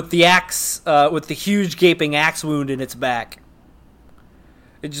with the axe, with the huge gaping axe wound in its back.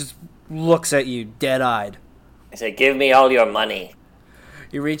 It just looks at you, dead-eyed. I say, give me all your money.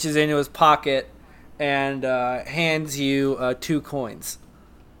 He reaches into his pocket and hands you 2 coins.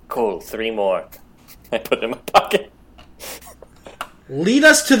 Cool, 3 more. I put it in my pocket. Lead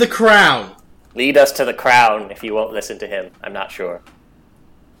us to the crown. Lead us to the crown if you won't listen to him. I'm not sure.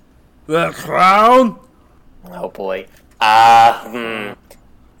 The crown? Oh boy.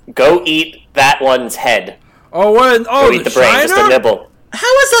 Go eat that one's head. Oh, what? Oh, Go eat the brain, just a nibble.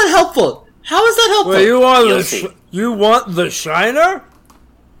 How is that helpful? How is that helpful? Well, You'll see. you want the Shiner?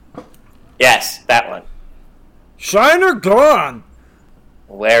 Yes, that one. Shiner gone.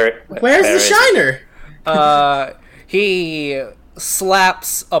 Where's Where's the Shiner? He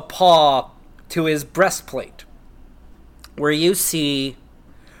slaps a paw to his breastplate, where you see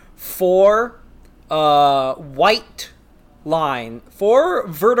 4 4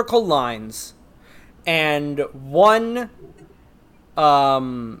 vertical lines, and 1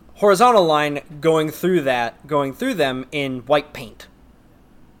 horizontal line going through them in white paint.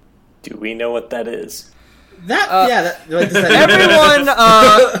 Do we know what that is? What does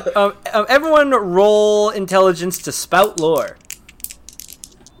that mean? Everyone roll intelligence to spout lore.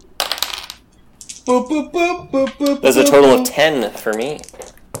 Boop, boop, boop, boop, boop, There's a boop, total of boop. 10 for me.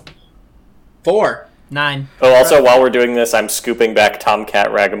 4. 9. Oh, also, while we're doing this, I'm scooping back Tomcat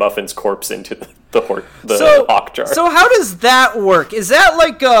Ragamuffin's corpse into the hawk jar. So how does that work? Is that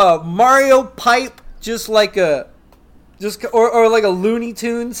like a Mario pipe, or like a Looney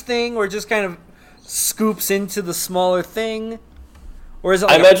Tunes thing, or just kind of scoops into the smaller thing? Or is it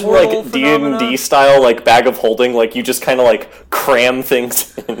I like imagine a portal like phenomena? D&D style, like bag of holding, like you just kind of like cram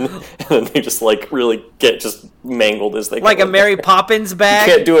things in, and then they just like really get just mangled as they Like go a in Mary there. Poppins You bag?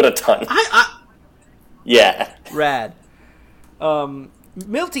 can't do it a ton. Yeah. Rad.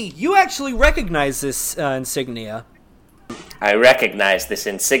 Milty, you actually recognize this insignia. I recognize this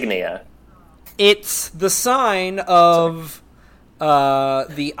insignia. It's the sign of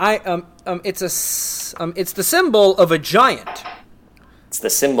it's the symbol of a giant, It's the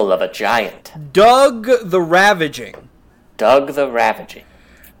symbol of a giant. Doug the Ravaging, Doug the Ravaging.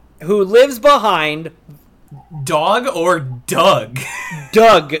 who lives behind Dog or Doug?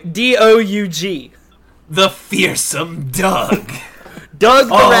 Doug, D-O-U-G. The fearsome Doug. Doug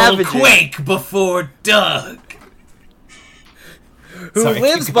the All Ravaging, quake before Doug. who Sorry,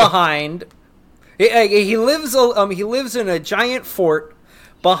 lives keep going. behind. He lives in a giant fort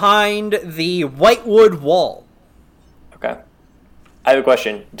behind the Whitewood Wall. Okay. I have a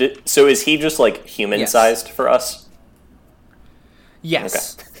question. So is he just like human-sized for us?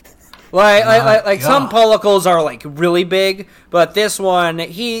 Yes. Like some God. pollicles are like really big, but this one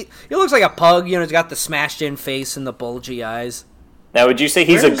he looks like a pug. You know, he's got the smashed in face and the bulgy eyes. Now, would you say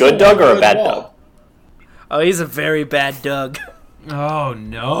he's Where's a good the Doug or a Whitewood bad Wall? Doug? Oh, he's a very bad Doug. Oh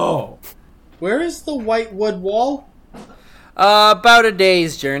no. Where is the Whitewood Wall? About a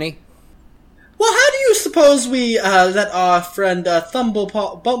day's journey. Well, how do you suppose we let our friend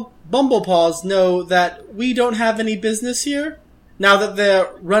Bumblepaws know that we don't have any business here? Now that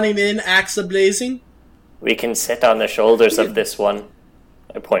they're running in, axe a-blazing? We can sit on the shoulders of this one.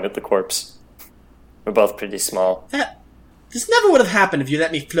 I point at the corpse. We're both pretty small. This never would have happened if you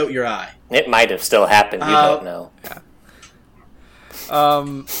let me float your eye. It might have still happened, you don't know.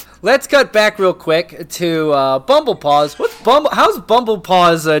 Let's cut back real quick to Bumblepaws. How's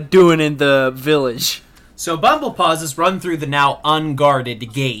Bumblepaws doing in the village? So Bumblepaws has run through the now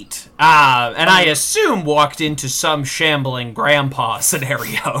unguarded gate, and I assume walked into some shambling grandpa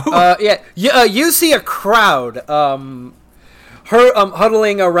scenario. You see a crowd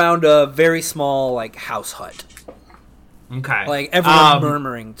huddling around a very small like house hut. Okay. Like everyone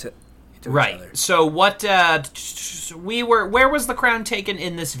murmuring to each right. other. So what? Where was the crown taken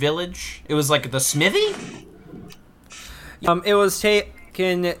in this village? It was like the smithy. It was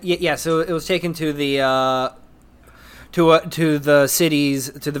taken. Yeah, so it was taken to the to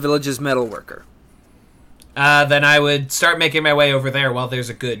the village's metalworker. Then I would start making my way over there while there's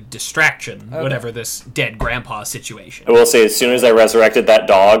a good distraction, whatever this dead grandpa situation. I will say, as soon as I resurrected that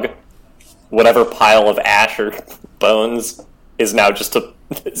dog, whatever pile of ash or bones is now it's just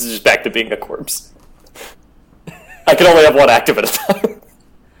back to being a corpse. I can only have one active at a time.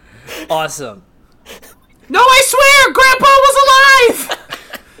 Awesome. No, I swear, Grandpa was alive.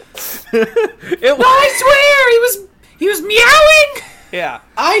 I swear, he was meowing. Yeah.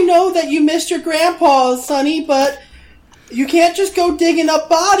 I know that you missed your grandpa, Sonny, but you can't just go digging up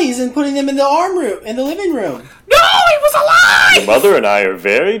bodies and putting them in the living room. No, he was alive. Your mother and I are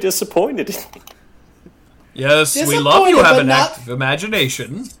very disappointed in you. Yes, we love you Disappointed, have but an not- active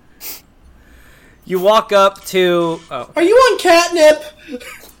imagination. You walk up to. Oh. Are you on catnip?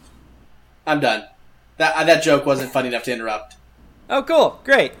 I'm done. That joke wasn't funny enough to interrupt. Oh, cool.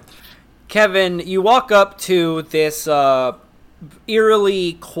 Great. Kevin, you walk up to this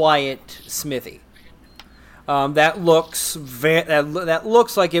eerily quiet smithy. That looks that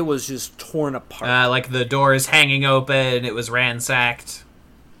looks like it was just torn apart. Like the door is hanging open, it was ransacked.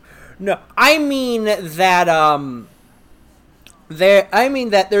 No, I mean that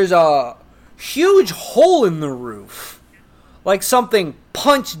there's a huge hole in the roof. Like something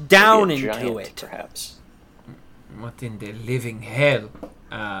punched down Maybe a into giant, it. perhaps. What in the living hell?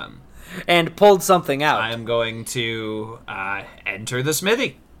 And pulled something out. I'm going to enter the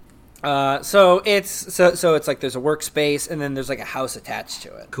smithy. So it's like there's a workspace and then there's like a house attached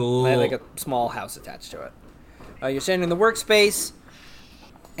to it. Cool. Like a small house attached to it. You're standing in the workspace,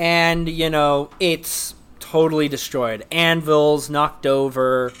 and it's totally destroyed. Anvils knocked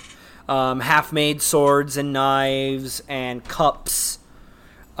over, half-made swords and knives and cups,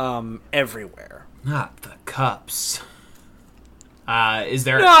 everywhere. Not the cups. Is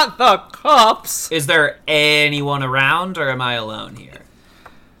there Not the cups. Is there anyone around, or am I alone here?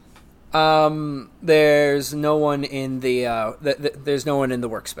 There's no one in the there's no one in the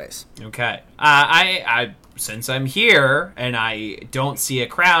workspace. Okay. I since I'm here and I don't see a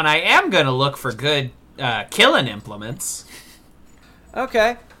crown, I am gonna look for good killing implements.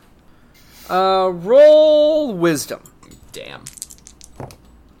 Okay. Roll wisdom. Damn.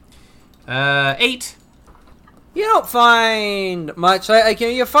 8. You don't find much.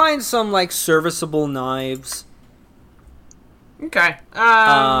 You find some like serviceable knives. Okay.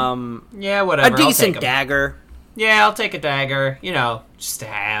 Yeah, whatever. A I'll take decent 'em. dagger. Yeah, I'll take a dagger. Just to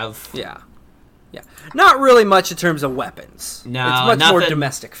have. Yeah. Not really much in terms of weapons. No, it's much more nothing-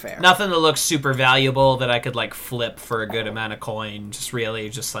 domestic fare. Nothing that looks super valuable that I could like flip for a good amount of coin. Just really,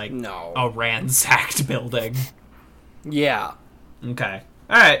 just like No. a ransacked building. Yeah. Okay.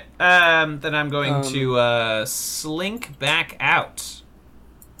 All right. Then I'm going to slink back out.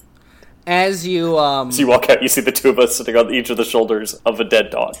 As you So you walk out, you see the two of us sitting on each of the shoulders of a dead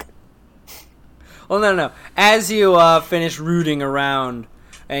dog. Oh no. As you finish rooting around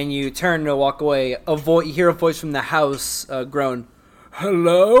and you turn to walk away, you hear a voice from the house groan,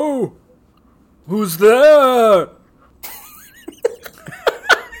 "Hello? Who's there?"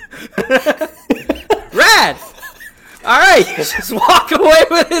 Rad! Alright, just walk away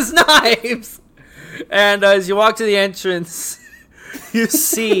with his knives. And as you walk to the entrance, you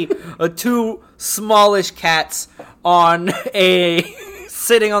see two smallish cats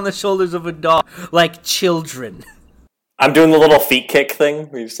sitting on the shoulders of a dog like children. I'm doing the little feet kick thing,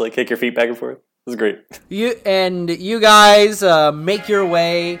 where you just like kick your feet back and forth. This is great. You guys make your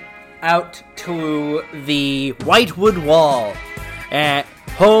way out to the Whitewood Wall,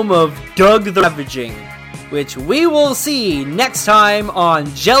 home of Doug the Ravaging, which we will see next time on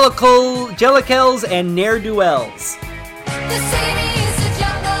Jellicles and Ne'er-Do-Wells. The city is a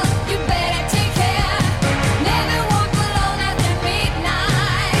jungle, you better take care. Never walk alone after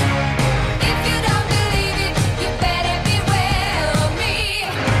midnight. If you don't believe it, you better beware of me.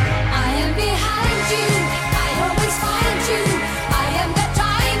 I am behind you, I always find you. I am the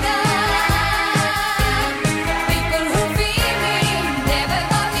tiger. People who fear me never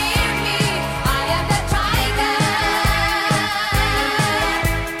go near me. I am the tiger.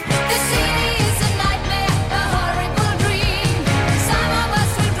 The city is a nightmare, a horrible dream. Some of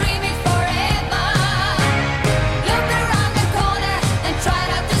us will dream it forever. Look around the corner and try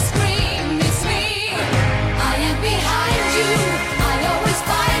not to scream. It's me. I am behind you. I always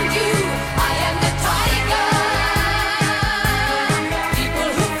find you. I am the tiger. People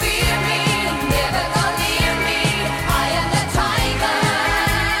who fear me never go near me. I am the tiger.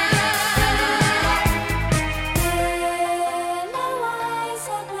 No eyes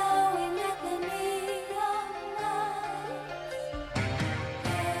are glowing at the neon light.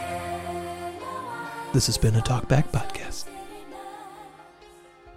 This has been a Talkback Podcast.